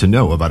there is to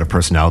know about a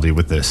personality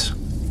with this.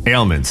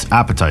 Ailments,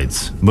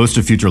 appetites, most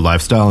of future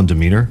lifestyle and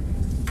demeanor?"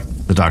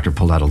 The doctor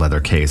pulled out a leather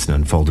case and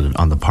unfolded it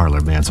on the parlor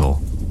mantel.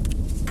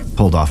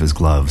 Pulled off his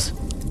gloves,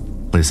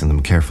 placing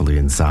them carefully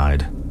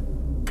inside.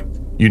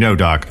 "You know,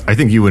 Doc, I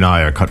think you and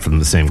I are cut from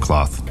the same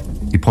cloth."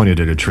 He pointed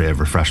at a tray of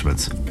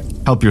refreshments.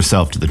 "Help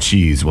yourself to the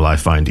cheese while I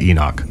find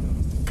Enoch."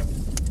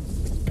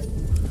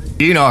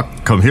 "Enoch,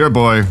 come here,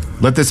 boy.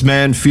 Let this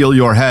man feel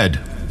your head."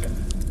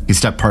 He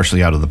stepped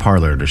partially out of the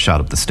parlor to shout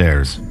up the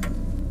stairs.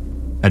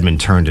 Edmund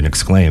turned and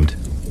exclaimed,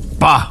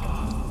 "Bah!"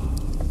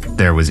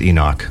 There was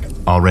Enoch,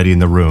 already in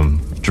the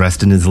room,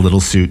 dressed in his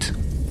little suit,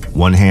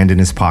 one hand in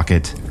his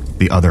pocket,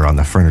 the other on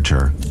the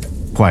furniture,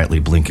 quietly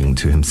blinking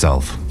to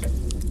himself.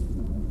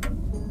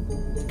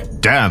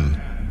 "Damn!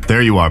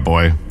 There you are,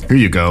 boy. Here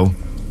you go.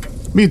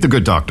 Meet the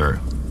good doctor."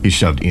 He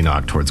shoved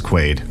Enoch towards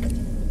Quaid.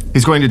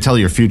 "He's going to tell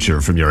your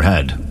future from your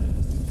head."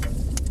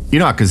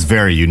 Enoch is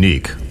very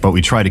unique, but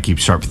we try to keep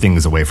sharp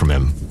things away from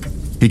him.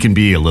 He can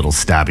be a little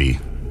stabby,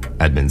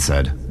 Edmund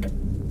said.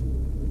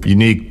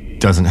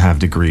 "Unique doesn't have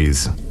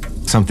degrees.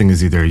 Something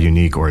is either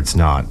unique or it's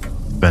not,"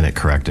 Bennett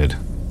corrected.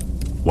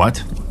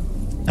 "What?"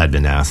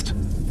 Edmund asked.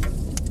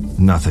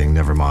 "Nothing,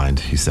 never mind,"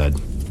 he said.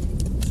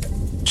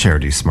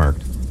 Charity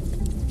smirked.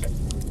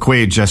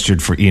 Quaid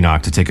gestured for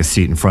Enoch to take a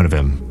seat in front of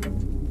him.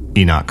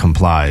 Enoch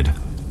complied.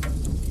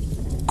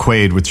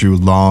 Quaid withdrew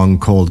long,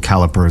 cold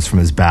calipers from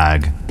his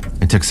bag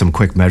and took some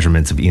quick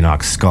measurements of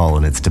Enoch's skull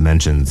and its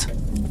dimensions.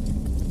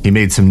 He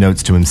made some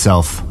notes to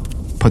himself,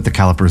 put the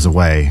calipers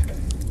away,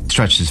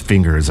 stretched his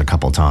fingers a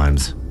couple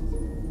times.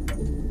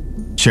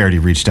 Charity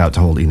reached out to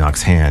hold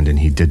Enoch's hand, and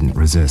he didn't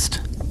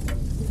resist.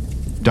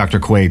 Dr.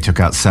 Quaid took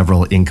out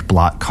several ink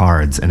blot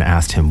cards and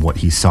asked him what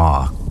he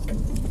saw.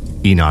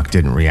 Enoch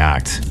didn't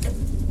react.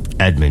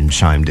 Edmund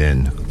chimed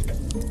in.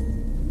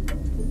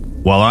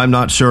 "Well, I'm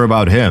not sure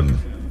about him,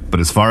 but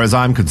as far as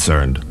I'm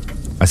concerned,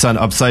 I saw an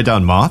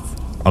upside-down moth,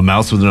 a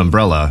mouse with an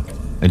umbrella,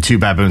 and 2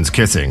 baboons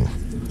kissing."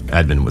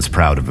 Edmund was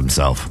proud of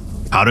himself.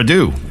 "How to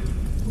do?"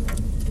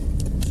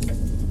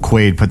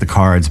 Quaid put the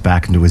cards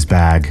back into his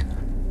bag.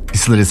 He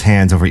slid his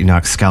hands over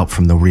Enoch's scalp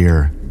from the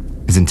rear.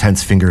 His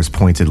intense fingers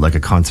pointed like a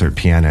concert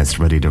pianist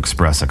ready to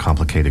express a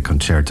complicated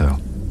concerto.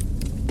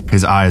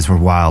 His eyes were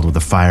wild with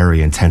a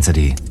fiery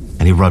intensity,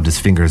 and he rubbed his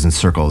fingers in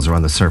circles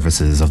around the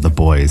surfaces of the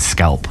boy's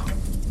scalp.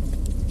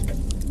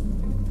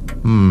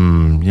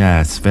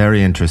 Yes,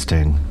 very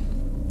interesting.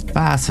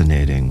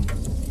 Fascinating,"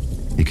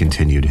 he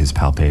continued his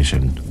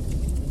palpation.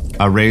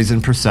 "A raise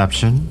in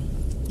perception.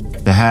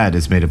 The head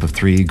is made up of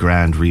 3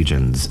 grand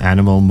regions,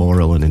 animal,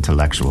 moral, and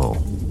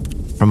intellectual.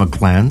 From a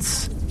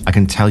glance, I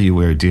can tell you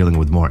we're dealing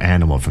with more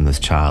animal from this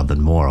child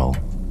than moral.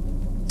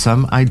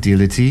 Some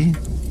ideality,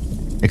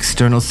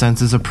 external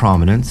senses of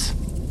prominence,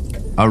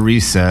 a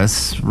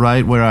recess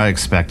right where I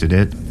expected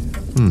it.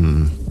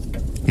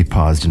 He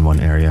paused in one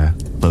area,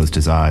 closed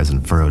his eyes,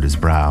 and furrowed his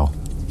brow.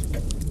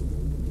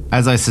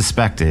 As I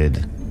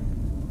suspected,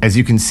 as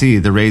you can see,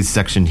 the raised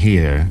section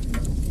here,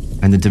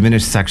 and the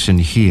diminished section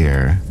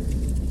here,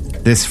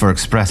 this for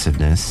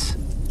expressiveness,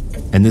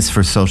 and this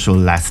for social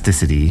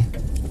elasticity.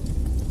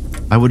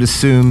 I would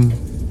assume,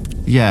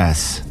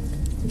 yes,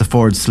 the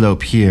forward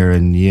slope here,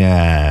 and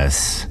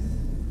yes,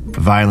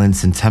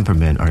 violence and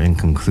temperament are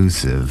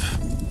inconclusive.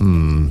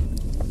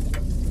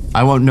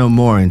 I won't know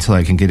more until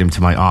I can get him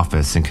to my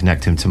office and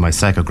connect him to my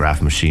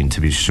psychograph machine to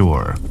be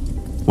sure.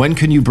 When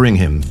can you bring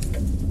him?"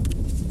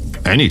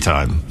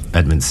 "Anytime,"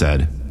 Edmund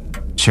said.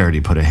 Charity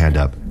put a hand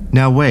up.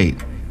 "Now wait.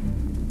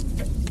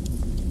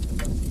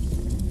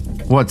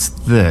 What's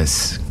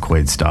this?"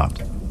 Quaid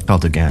stopped,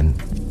 felt again.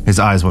 His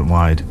eyes went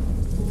wide.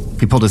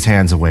 He pulled his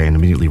hands away and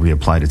immediately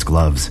reapplied his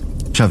gloves,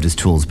 shoved his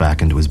tools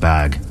back into his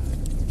bag.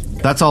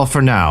 "That's all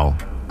for now.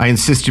 I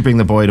insist you bring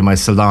the boy to my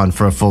salon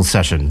for a full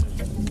session."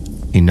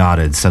 He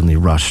nodded, suddenly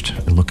rushed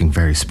and looking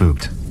very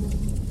spooked.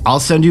 I'll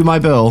send you my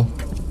bill.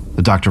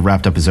 The doctor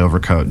wrapped up his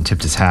overcoat and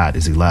tipped his hat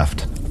as he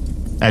left.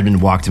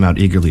 Edmund walked him out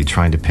eagerly,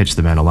 trying to pitch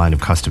the man a line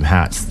of custom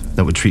hats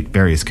that would treat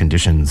various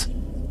conditions.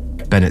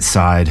 Bennett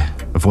sighed,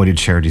 avoided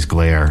Charity's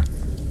glare,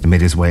 and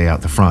made his way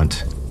out the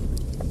front.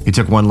 He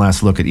took one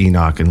last look at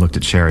Enoch and looked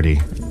at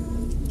Charity.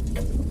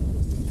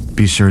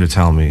 Be sure to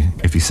tell me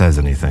if he says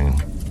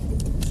anything.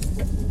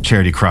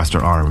 Charity crossed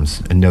her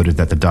arms and noted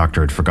that the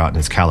doctor had forgotten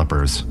his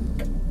calipers.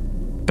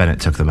 Bennett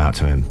took them out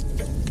to him.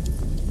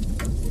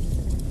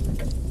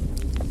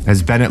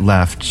 As Bennett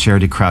left,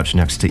 Charity crouched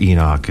next to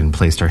Enoch and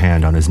placed her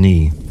hand on his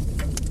knee.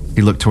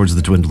 He looked towards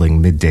the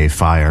dwindling midday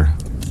fire.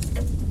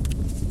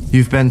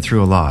 You've been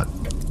through a lot.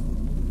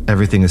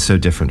 Everything is so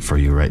different for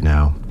you right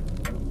now.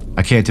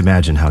 I can't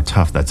imagine how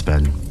tough that's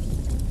been.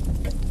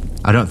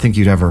 I don't think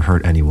you'd ever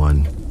hurt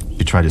anyone.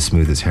 She tried to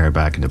smooth his hair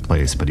back into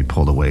place, but he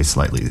pulled away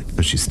slightly,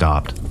 so she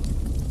stopped.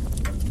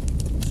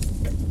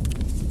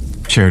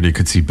 Charity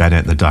could see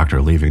Bennett and the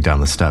doctor leaving down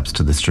the steps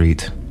to the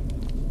street.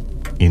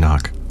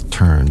 Enoch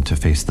turned to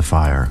face the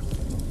fire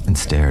and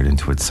stared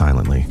into it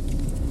silently.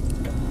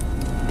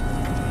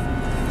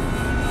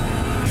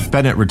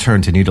 Bennett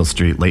returned to Needle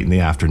Street late in the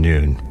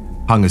afternoon,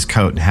 hung his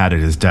coat and hat at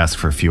his desk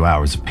for a few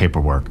hours of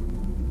paperwork,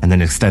 and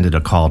then extended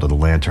a call to the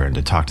Lantern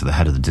to talk to the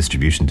head of the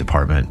distribution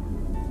department.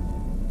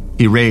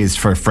 He raised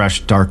for a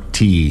fresh dark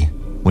tea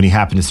when he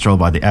happened to stroll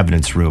by the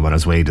evidence room on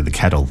his way to the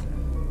kettle.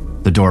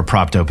 The door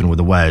propped open with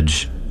a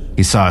wedge.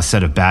 He saw a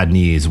set of bad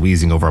knees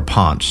wheezing over a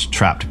paunch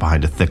trapped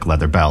behind a thick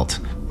leather belt,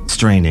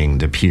 straining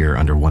to peer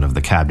under one of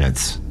the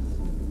cabinets.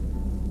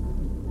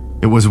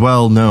 It was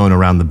well known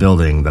around the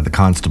building that the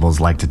constables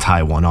liked to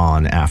tie one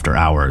on after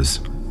hours.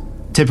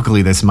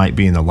 Typically, this might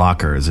be in the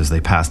lockers as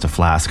they passed a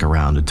flask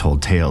around and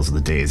told tales of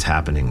the day's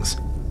happenings.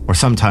 Or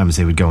sometimes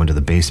they would go into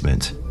the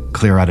basement,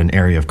 clear out an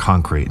area of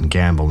concrete and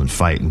gamble and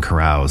fight and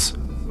carouse.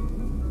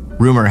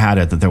 Rumor had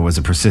it that there was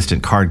a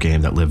persistent card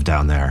game that lived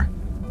down there,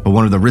 but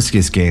one of the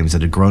riskiest games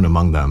that had grown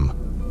among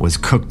them was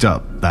cooked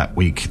up that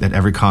week that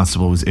every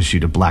constable was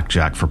issued a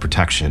blackjack for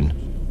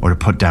protection or to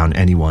put down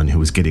anyone who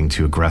was getting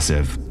too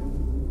aggressive.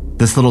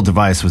 This little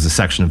device was a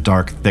section of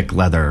dark, thick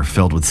leather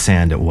filled with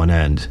sand at one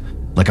end,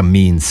 like a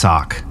mean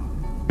sock.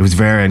 It was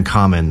very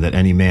uncommon that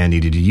any man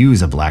needed to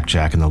use a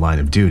blackjack in the line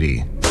of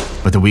duty,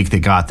 but the week they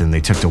got them,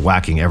 they took to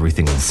whacking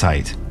everything in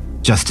sight,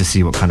 just to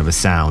see what kind of a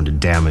sound and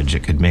damage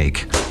it could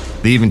make.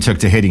 They even took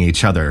to hitting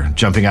each other,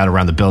 jumping out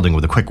around the building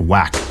with a quick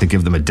whack to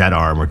give them a dead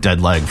arm or dead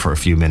leg for a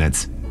few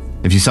minutes.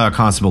 If you saw a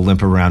constable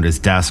limp around his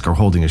desk or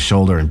holding his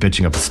shoulder and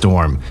bitching up a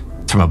storm,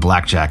 it's from a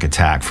blackjack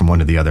attack from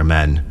one of the other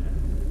men.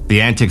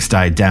 The antics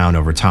died down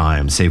over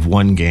time, save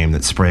one game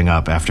that sprang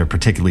up after a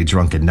particularly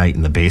drunken night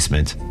in the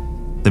basement.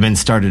 The men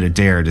started a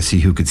dare to see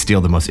who could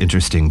steal the most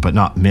interesting but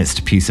not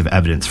missed piece of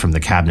evidence from the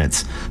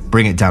cabinets,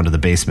 bring it down to the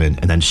basement,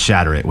 and then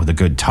shatter it with a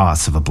good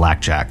toss of a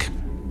blackjack.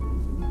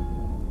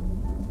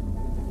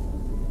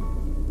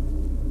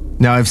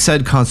 Now, I've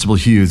said Constable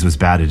Hughes was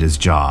bad at his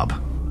job,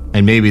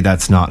 and maybe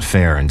that's not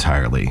fair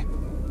entirely.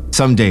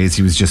 Some days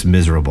he was just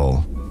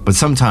miserable, but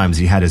sometimes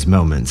he had his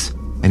moments,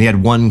 and he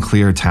had one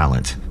clear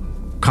talent.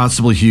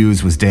 Constable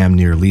Hughes was damn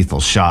near lethal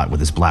shot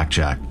with his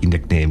blackjack he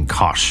nicknamed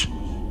Kosh.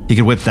 He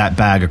could whip that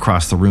bag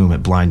across the room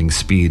at blinding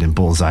speed and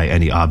bullseye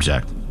any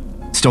object.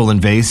 Stolen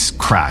vase,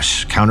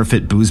 crash.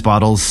 Counterfeit booze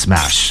bottles,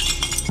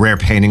 smash. Rare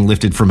painting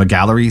lifted from a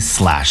gallery,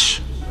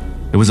 slash.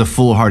 It was a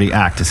foolhardy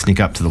act to sneak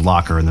up to the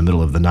locker in the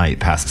middle of the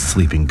night past a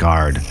sleeping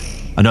guard.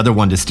 Another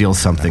one to steal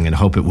something and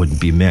hope it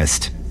wouldn't be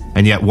missed.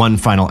 And yet one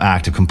final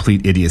act of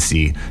complete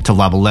idiocy to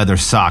lob a leather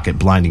sock at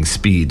blinding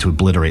speed to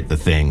obliterate the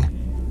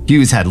thing.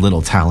 Hughes had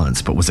little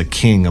talents, but was a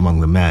king among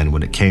the men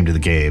when it came to the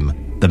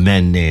game, the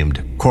men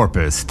named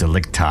Corpus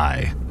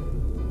Delicti.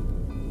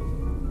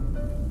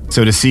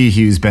 So to see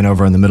Hughes bent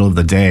over in the middle of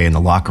the day in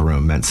the locker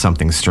room meant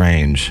something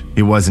strange.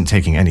 He wasn't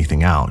taking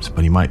anything out,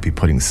 but he might be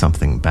putting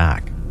something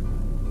back.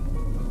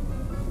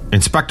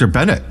 Inspector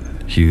Bennett,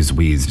 Hughes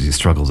wheezed as he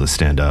struggled to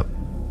stand up.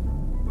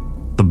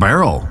 The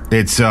barrel,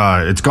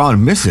 it's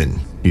gone missing,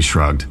 he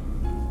shrugged.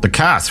 The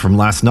cask from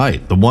last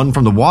night, the one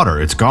from the water,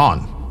 it's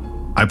gone.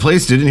 I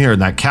placed it in here in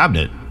that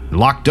cabinet,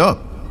 locked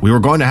up. We were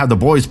going to have the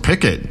boys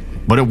pick it,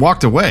 but it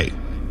walked away.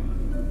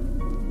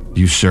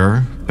 You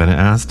sure? Bennett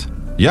asked.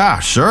 Yeah,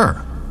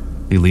 sure.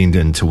 He leaned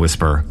in to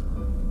whisper.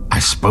 I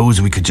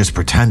suppose we could just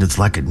pretend it's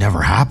like it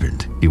never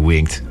happened, he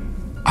winked.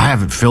 I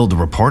haven't filled the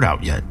report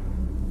out yet.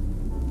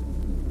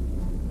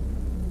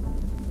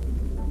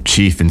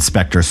 Chief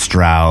Inspector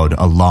Stroud,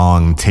 a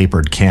long,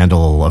 tapered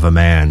candle of a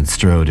man,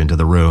 strode into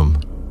the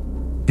room.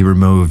 He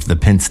removed the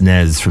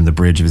pince-nez from the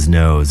bridge of his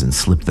nose and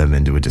slipped them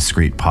into a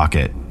discreet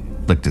pocket,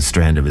 flicked a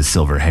strand of his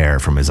silver hair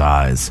from his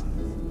eyes.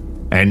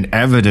 An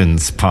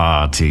evidence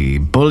party,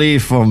 bully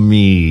for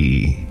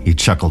me. He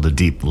chuckled a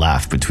deep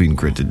laugh between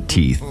gritted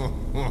teeth.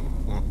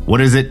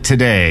 What is it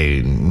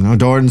today?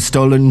 Adorn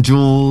stolen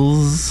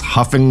jewels?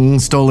 Huffing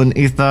stolen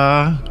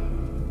ether?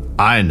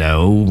 I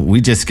know,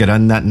 we just get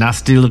on that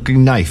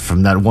nasty-looking knife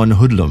from that one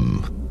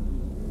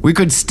hoodlum. We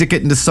could stick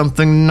it into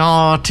something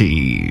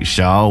naughty,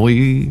 shall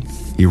we?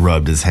 He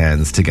rubbed his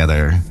hands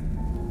together.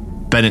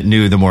 Bennett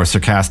knew the more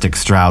sarcastic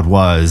Stroud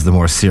was, the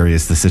more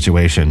serious the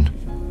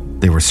situation.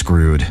 They were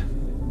screwed.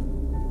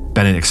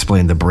 Bennett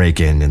explained the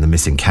break-in and the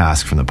missing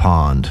cask from the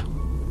pond.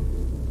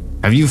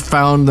 Have you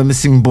found the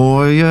missing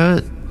boy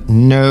yet?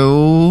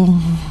 No?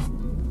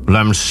 Well,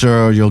 I'm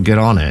sure you'll get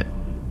on it.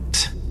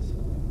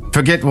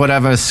 Forget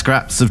whatever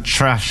scraps of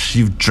trash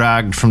you've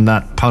dragged from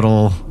that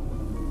puddle.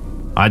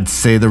 I'd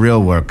say the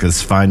real work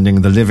is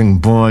finding the living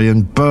boy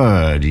and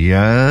bird,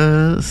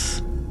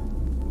 yes?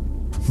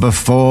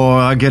 Before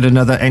I get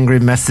another angry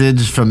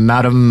message from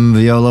Madame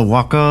Viola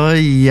Walker,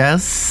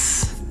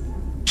 yes?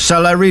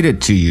 Shall I read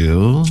it to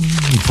you?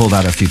 He pulled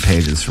out a few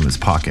pages from his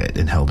pocket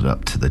and held it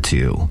up to the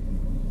two.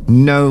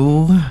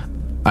 No?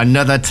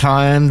 Another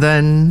time,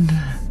 then?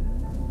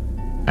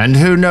 And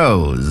who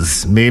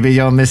knows, maybe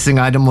your missing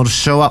item will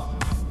show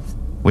up.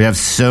 We have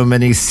so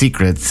many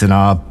secrets in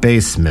our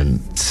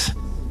basement.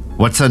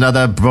 What's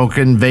another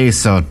broken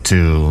vase or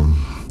two?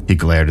 He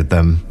glared at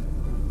them,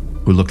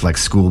 who looked like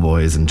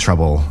schoolboys in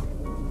trouble.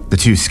 The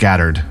two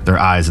scattered, their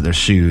eyes at their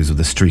shoes with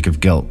a streak of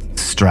guilt.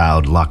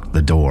 Stroud locked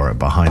the door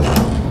behind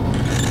them.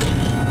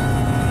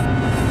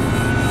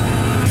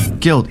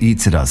 Guilt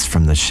eats at us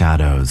from the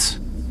shadows.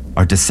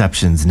 Our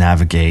deceptions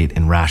navigate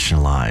and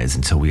rationalize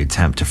until we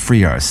attempt to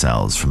free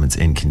ourselves from its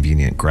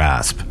inconvenient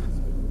grasp.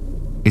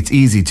 It's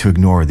easy to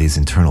ignore these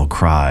internal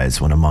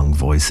cries when among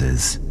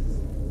voices,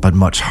 but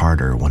much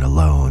harder when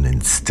alone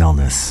in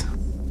stillness.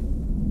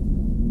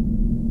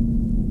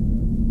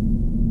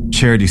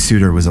 Charity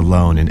Suter was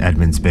alone in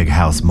Edmund's big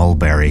house,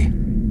 Mulberry.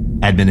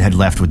 Edmund had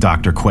left with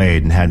Dr.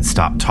 Quaid and hadn't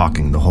stopped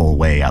talking the whole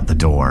way out the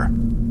door.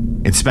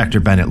 Inspector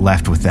Bennett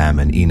left with them,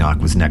 and Enoch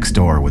was next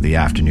door with the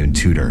afternoon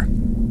tutor.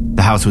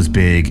 The house was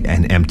big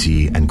and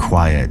empty and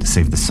quiet,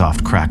 save the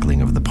soft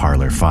crackling of the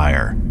parlor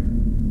fire.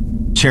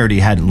 Charity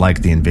hadn't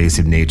liked the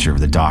invasive nature of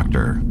the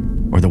doctor,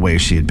 or the way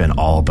she had been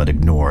all but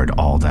ignored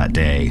all that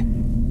day.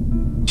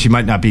 She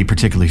might not be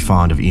particularly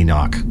fond of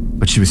Enoch,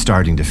 but she was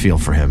starting to feel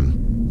for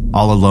him.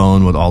 All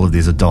alone with all of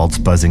these adults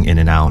buzzing in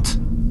and out,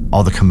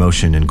 all the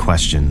commotion and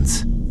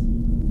questions.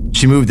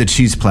 She moved the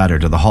cheese platter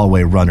to the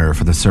hallway runner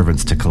for the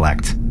servants to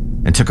collect,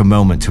 and took a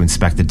moment to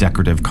inspect the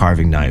decorative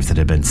carving knife that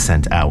had been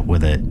sent out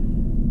with it.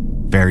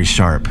 Very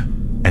sharp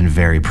and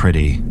very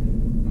pretty.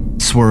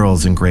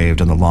 Swirls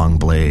engraved on the long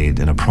blade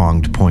and a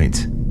pronged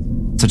point.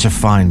 Such a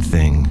fine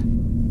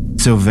thing.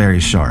 So very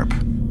sharp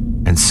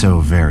and so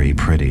very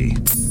pretty.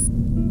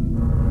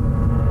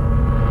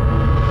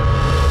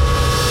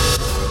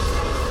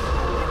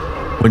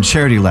 When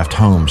Charity left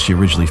home, she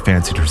originally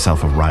fancied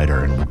herself a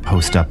writer and would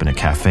post up in a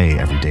cafe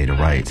every day to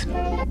write.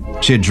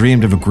 She had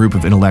dreamed of a group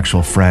of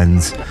intellectual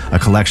friends, a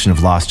collection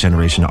of lost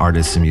generation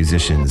artists and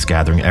musicians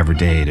gathering every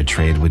day to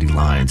trade witty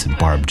lines and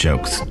barbed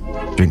jokes,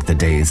 drink the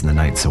days and the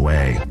nights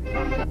away.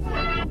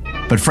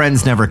 But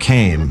friends never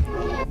came,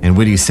 and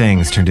witty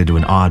sayings turned into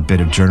an odd bit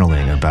of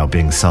journaling about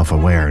being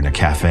self-aware in a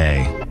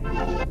cafe.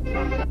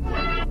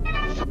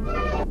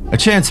 A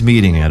chance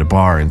meeting at a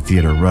bar in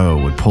Theater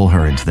Row would pull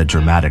her into the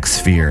dramatic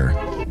sphere.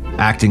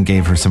 Acting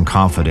gave her some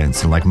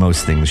confidence, and like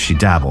most things, she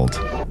dabbled,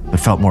 but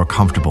felt more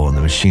comfortable in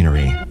the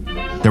machinery.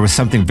 There was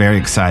something very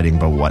exciting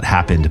about what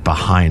happened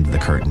behind the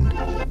curtain.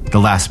 The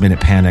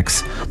last-minute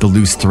panics, the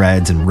loose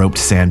threads and roped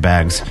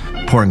sandbags,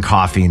 pouring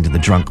coffee into the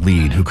drunk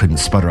lead who couldn't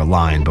sputter a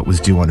line but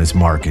was due on his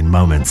mark in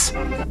moments.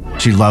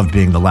 She loved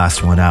being the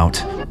last one out,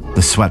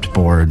 the swept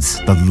boards,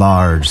 the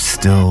large,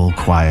 still,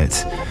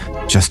 quiet,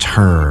 just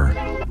her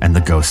and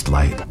the ghost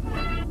light.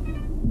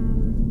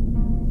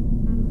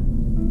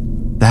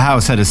 The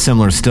house had a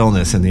similar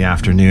stillness in the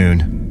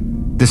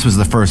afternoon. This was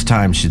the first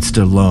time she'd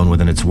stood alone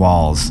within its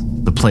walls,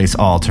 the place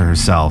all to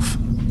herself.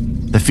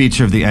 The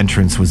feature of the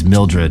entrance was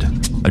Mildred,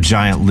 a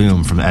giant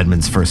loom from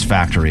Edmund's first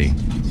factory.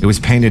 It was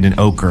painted in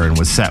ochre and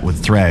was set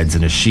with threads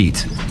and a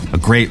sheet, a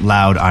great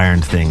loud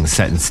iron thing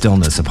set in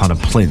stillness upon a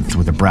plinth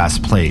with a brass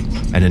plate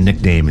and a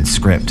nickname in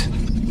script.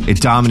 It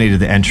dominated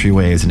the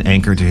entryway as an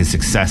anchor to his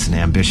success and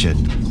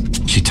ambition.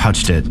 She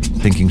touched it,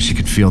 thinking she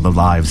could feel the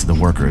lives of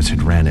the workers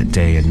who'd ran it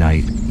day and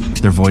night,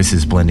 their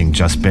voices blending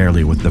just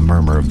barely with the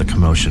murmur of the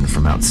commotion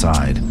from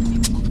outside.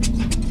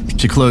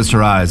 She closed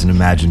her eyes and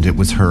imagined it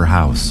was her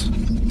house,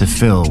 to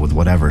fill with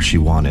whatever she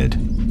wanted,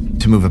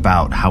 to move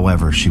about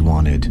however she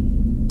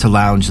wanted, to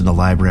lounge in the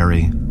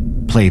library,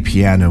 play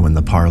piano in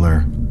the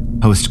parlor,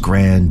 host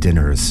grand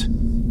dinners.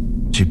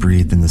 She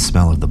breathed in the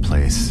smell of the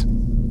place,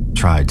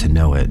 tried to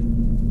know it.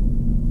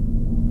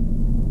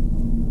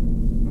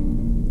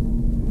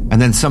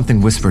 And then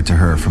something whispered to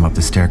her from up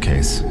the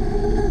staircase.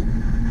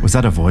 Was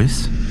that a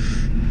voice?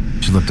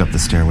 She looked up the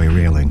stairway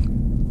railing.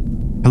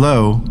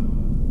 Hello?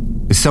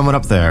 Is someone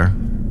up there?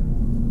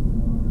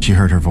 She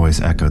heard her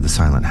voice echo the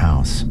silent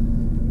house.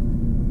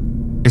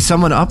 Is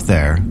someone up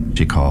there?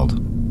 She called.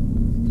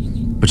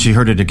 But she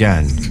heard it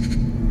again.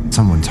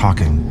 Someone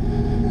talking.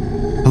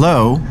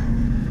 Hello?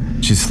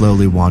 She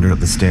slowly wandered up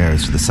the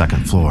stairs to the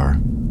second floor.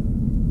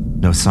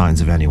 No signs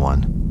of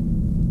anyone.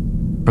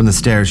 From the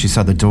stairs, she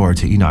saw the door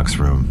to Enoch's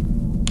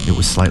room. It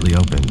was slightly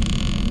open,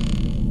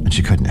 and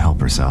she couldn't help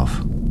herself.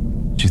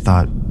 She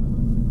thought,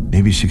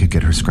 maybe she could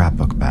get her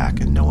scrapbook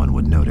back and no one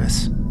would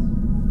notice.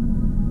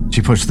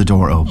 She pushed the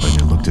door open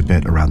and looked a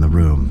bit around the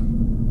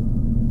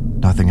room.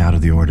 Nothing out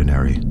of the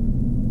ordinary.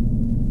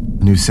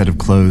 A new set of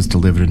clothes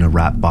delivered in a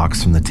wrap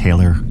box from the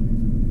tailor,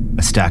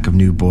 a stack of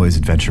new boys'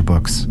 adventure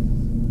books,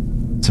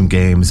 some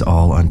games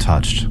all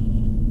untouched.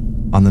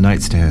 On the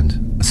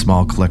nightstand, a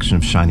small collection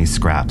of shiny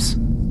scraps,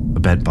 a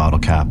bent bottle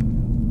cap,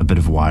 a bit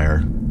of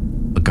wire,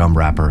 a gum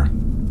wrapper,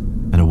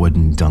 and a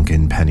wooden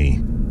Duncan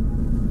penny.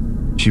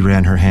 She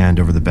ran her hand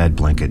over the bed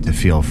blanket to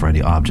feel for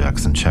any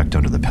objects and checked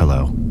under the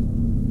pillow.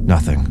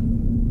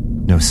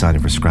 Nothing. No sign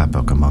of her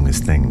scrapbook among his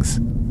things.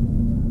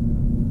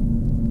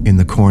 In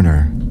the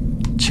corner,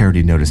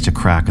 Charity noticed a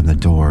crack in the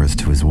doors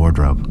to his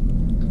wardrobe.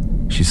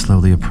 She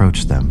slowly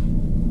approached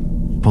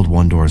them, pulled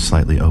one door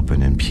slightly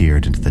open and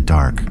peered into the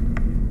dark.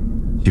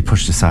 She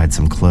pushed aside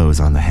some clothes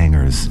on the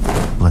hangers,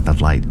 let the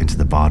light into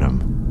the bottom,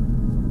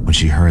 when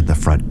she heard the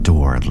front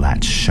door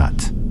latch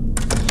shut.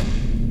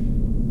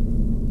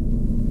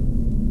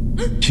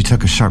 She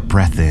took a sharp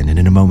breath in and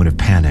in a moment of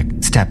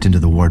panic, stepped into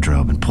the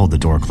wardrobe and pulled the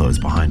door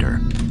closed behind her,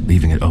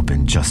 leaving it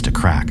open just a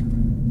crack.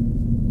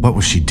 What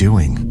was she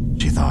doing?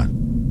 She thought.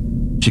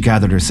 She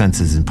gathered her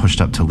senses and pushed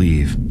up to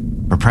leave,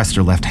 or pressed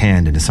her left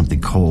hand into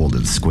something cold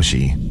and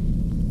squishy.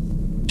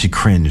 She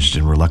cringed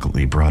and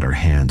reluctantly brought her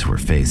hand to her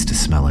face to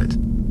smell it.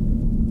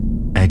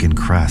 Egg and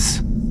cress.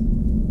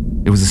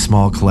 It was a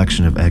small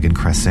collection of egg and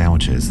cress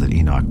sandwiches that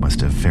Enoch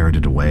must have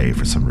ferreted away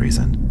for some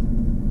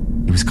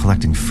reason. He was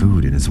collecting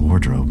food in his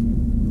wardrobe.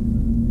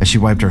 As she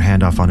wiped her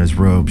hand off on his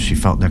robe, she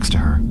felt next to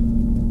her.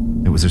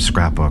 It was her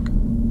scrapbook,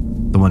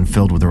 the one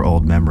filled with her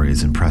old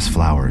memories and pressed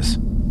flowers,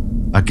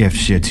 a gift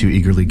she had too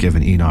eagerly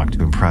given Enoch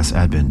to impress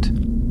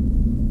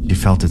Edmund. She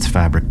felt its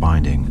fabric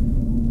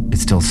binding. It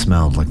still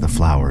smelled like the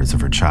flowers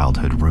of her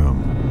childhood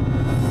room.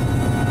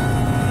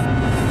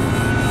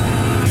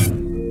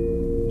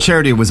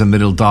 Charity was a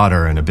middle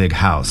daughter in a big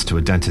house to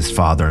a dentist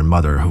father and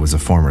mother who was a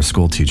former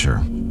school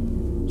teacher.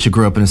 She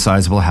grew up in a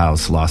sizable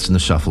house, lost in the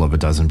shuffle of a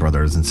dozen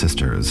brothers and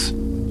sisters,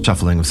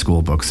 shuffling of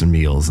school books and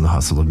meals and the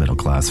hustle of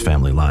middle-class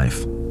family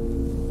life.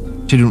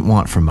 She didn't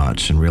want for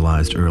much and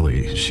realized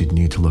early she'd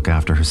need to look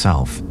after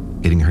herself,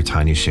 getting her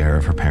tiny share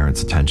of her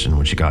parents' attention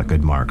when she got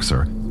good marks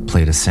or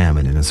played a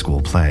salmon in a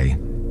school play.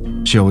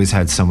 She always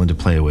had someone to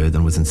play with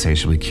and was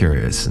insatiably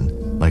curious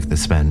and liked to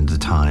spend the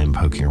time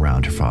poking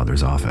around her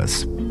father's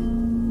office.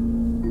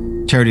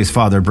 Charity's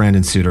father,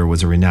 Brandon Suter,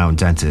 was a renowned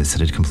dentist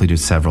that had completed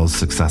several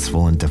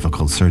successful and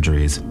difficult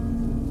surgeries.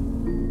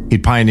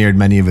 He'd pioneered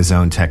many of his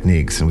own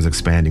techniques and was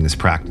expanding his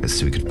practice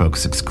so he could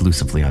focus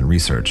exclusively on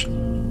research,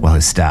 while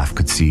his staff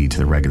could see to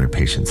the regular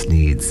patient's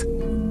needs.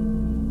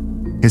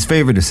 His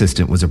favorite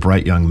assistant was a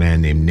bright young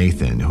man named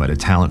Nathan who had a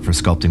talent for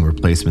sculpting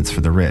replacements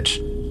for the rich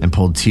and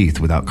pulled teeth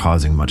without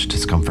causing much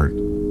discomfort.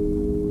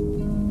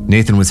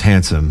 Nathan was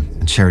handsome,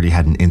 and Charity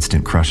had an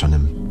instant crush on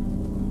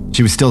him.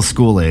 She was still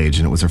school age,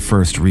 and it was her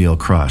first real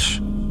crush.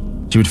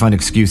 She would find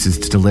excuses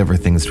to deliver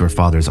things to her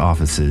father's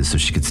offices so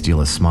she could steal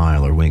a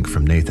smile or wink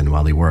from Nathan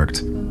while he worked.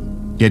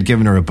 He had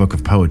given her a book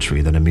of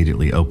poetry that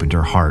immediately opened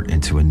her heart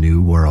into a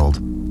new world.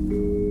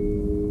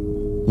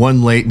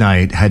 One late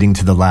night, heading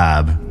to the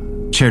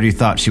lab, Charity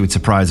thought she would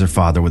surprise her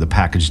father with a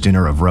packaged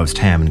dinner of roast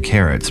ham and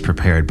carrots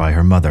prepared by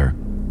her mother.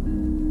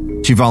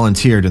 She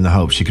volunteered in the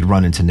hope she could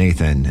run into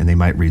Nathan and they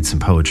might read some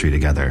poetry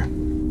together.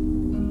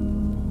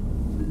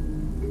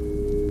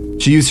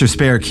 She used her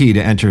spare key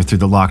to enter through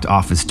the locked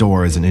office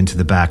doors and into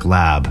the back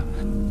lab.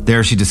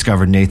 There she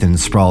discovered Nathan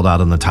sprawled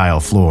out on the tile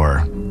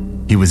floor.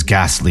 He was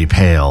ghastly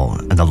pale,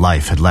 and the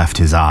life had left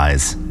his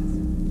eyes.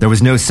 There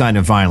was no sign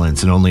of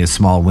violence and only a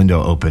small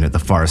window open at the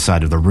far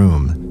side of the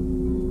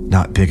room,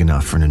 not big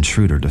enough for an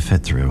intruder to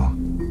fit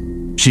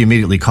through. She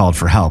immediately called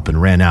for help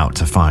and ran out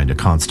to find a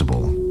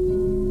constable.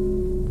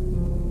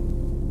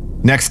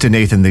 Next to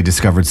Nathan, they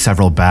discovered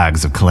several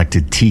bags of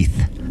collected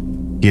teeth.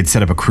 He had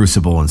set up a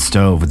crucible and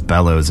stove with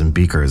bellows and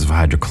beakers of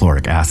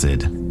hydrochloric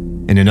acid.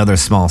 In another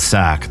small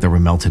sack, there were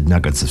melted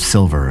nuggets of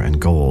silver and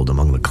gold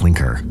among the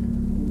clinker.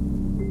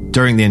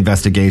 During the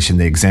investigation,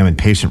 they examined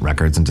patient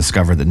records and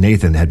discovered that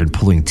Nathan had been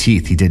pulling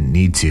teeth he didn't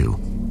need to,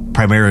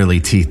 primarily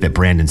teeth that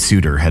Brandon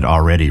Suter had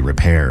already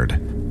repaired.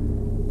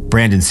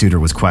 Brandon Suter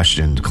was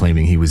questioned,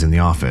 claiming he was in the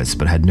office,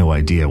 but had no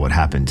idea what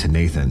happened to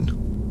Nathan.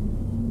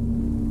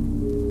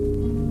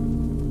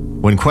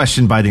 When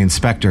questioned by the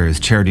inspectors,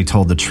 Charity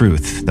told the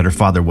truth, that her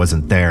father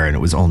wasn't there and it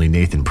was only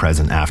Nathan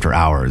present after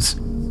hours.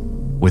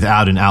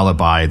 Without an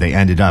alibi, they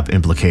ended up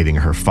implicating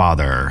her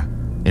father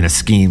in a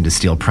scheme to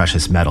steal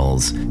precious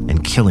metals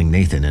and killing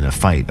Nathan in a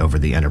fight over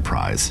the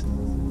enterprise.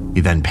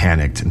 He then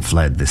panicked and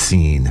fled the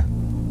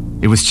scene.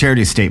 It was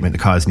Charity's statement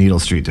that caused Needle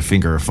Street to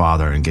finger her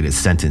father and get his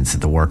sentence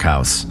at the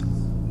workhouse.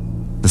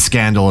 The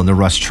scandal and the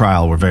rushed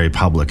trial were very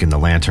public in the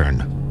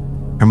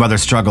Lantern. Her mother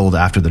struggled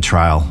after the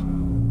trial.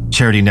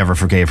 Charity never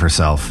forgave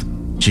herself.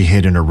 She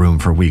hid in her room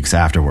for weeks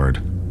afterward,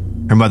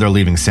 her mother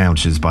leaving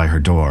sandwiches by her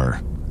door,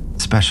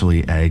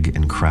 especially egg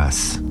and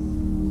cress.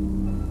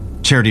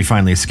 Charity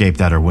finally escaped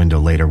out her window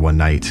later one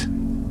night,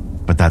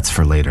 but that's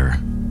for later.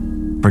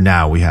 For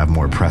now, we have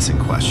more pressing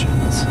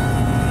questions.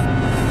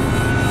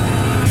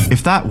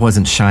 If that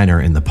wasn't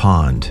Shiner in the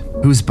pond,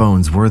 whose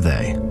bones were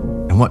they?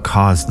 And what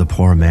caused the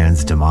poor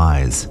man's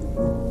demise?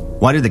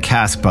 Why did the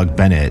cask bug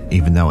Bennett,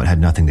 even though it had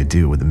nothing to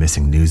do with the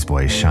missing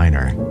newsboy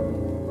Shiner?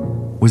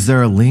 Was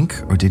there a link,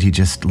 or did he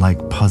just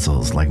like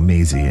puzzles like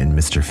Maisie and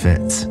Mr.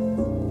 Fitz?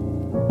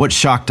 What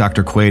shocked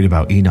Dr. Quaid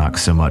about Enoch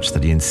so much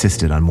that he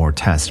insisted on more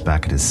tests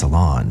back at his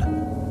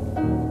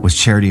salon? Was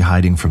Charity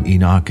hiding from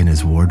Enoch in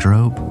his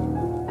wardrobe?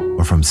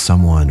 Or from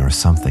someone or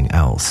something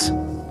else?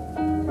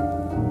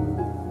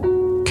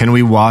 Can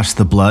we wash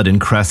the blood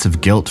and cress of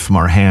guilt from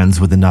our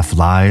hands with enough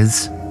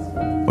lies?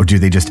 Or do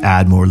they just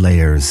add more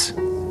layers,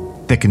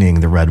 thickening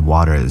the red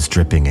waters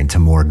dripping into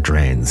morgue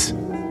drains,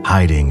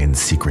 hiding in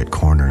secret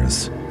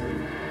corners?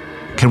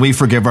 Can we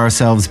forgive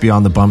ourselves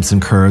beyond the bumps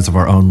and curves of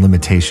our own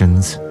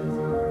limitations?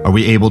 Are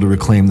we able to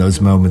reclaim those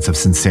moments of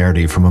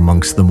sincerity from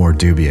amongst the more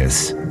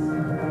dubious?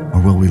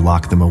 Or will we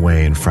lock them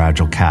away in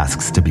fragile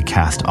casks to be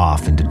cast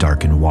off into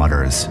darkened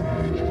waters?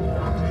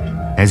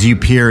 As you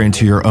peer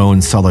into your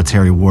own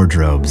solitary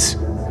wardrobes,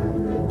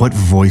 what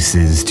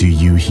voices do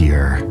you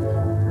hear?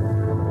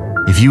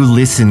 If you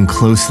listen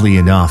closely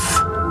enough,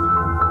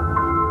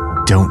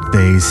 don't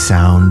they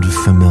sound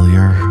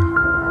familiar?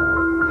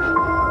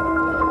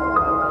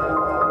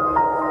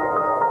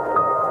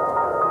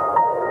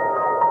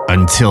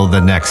 Until the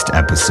next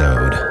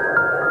episode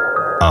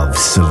of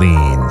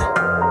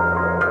Celine.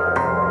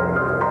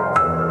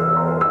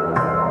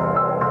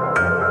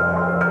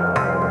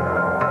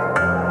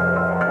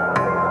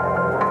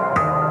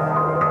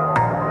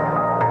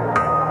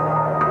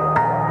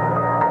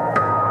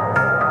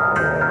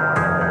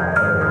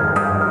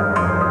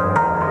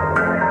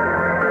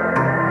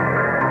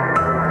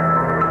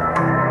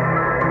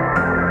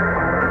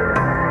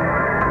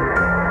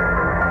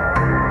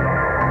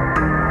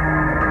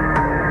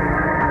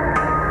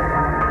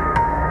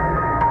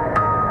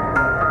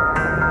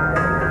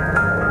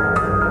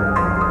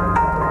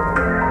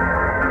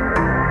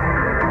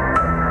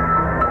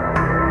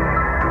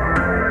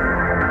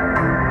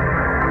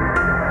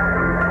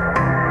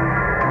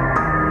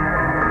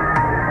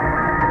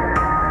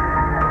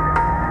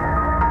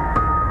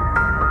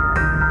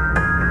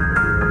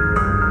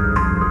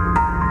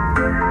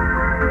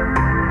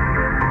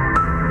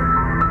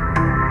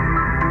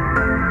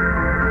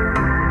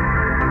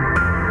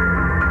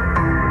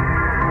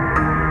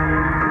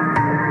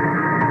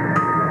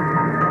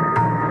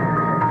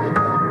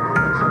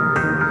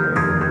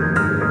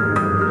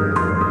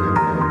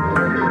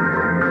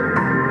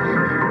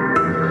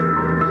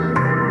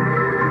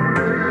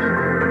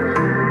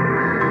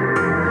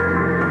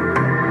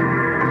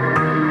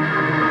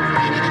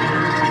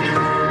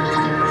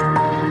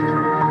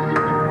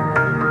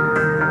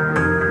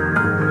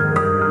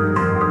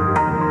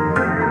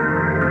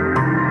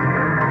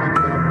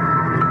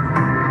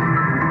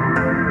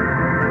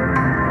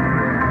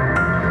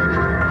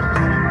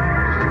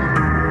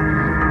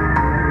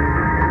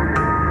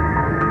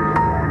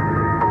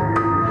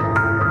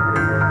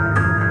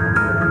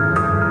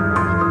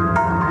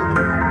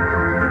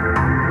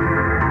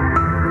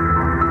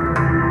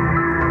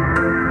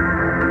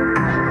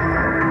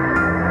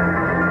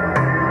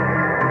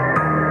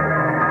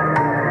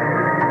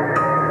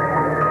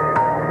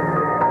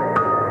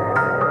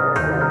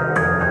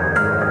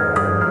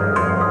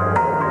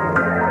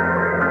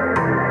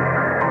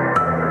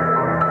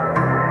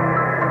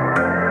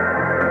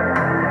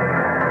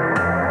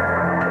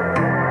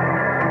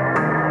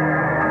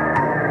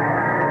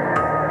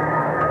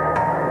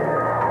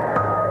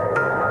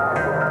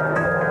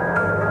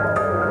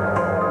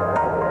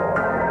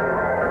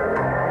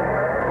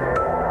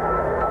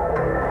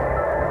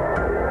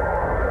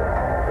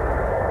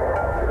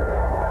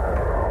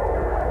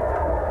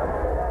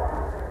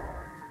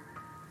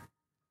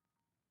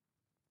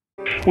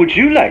 Would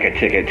you like a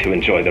ticket to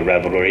enjoy the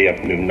revelry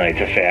of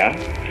Moonlight's affair?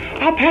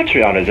 Our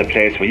Patreon is a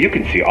place where you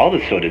can see all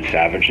the sordid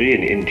savagery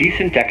and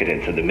indecent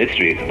decadence of the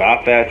mysteries of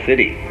our fair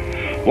city.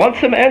 Want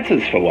some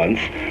answers for once?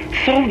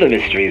 Solve the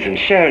mysteries and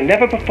share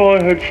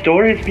never-before-heard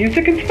stories,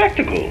 music, and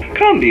spectacle.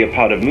 Come be a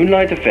part of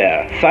Moonlight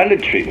Affair,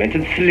 Silent Treatment,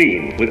 and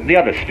Celine with the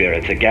other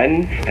spirits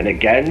again and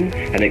again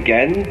and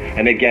again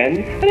and again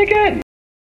and again.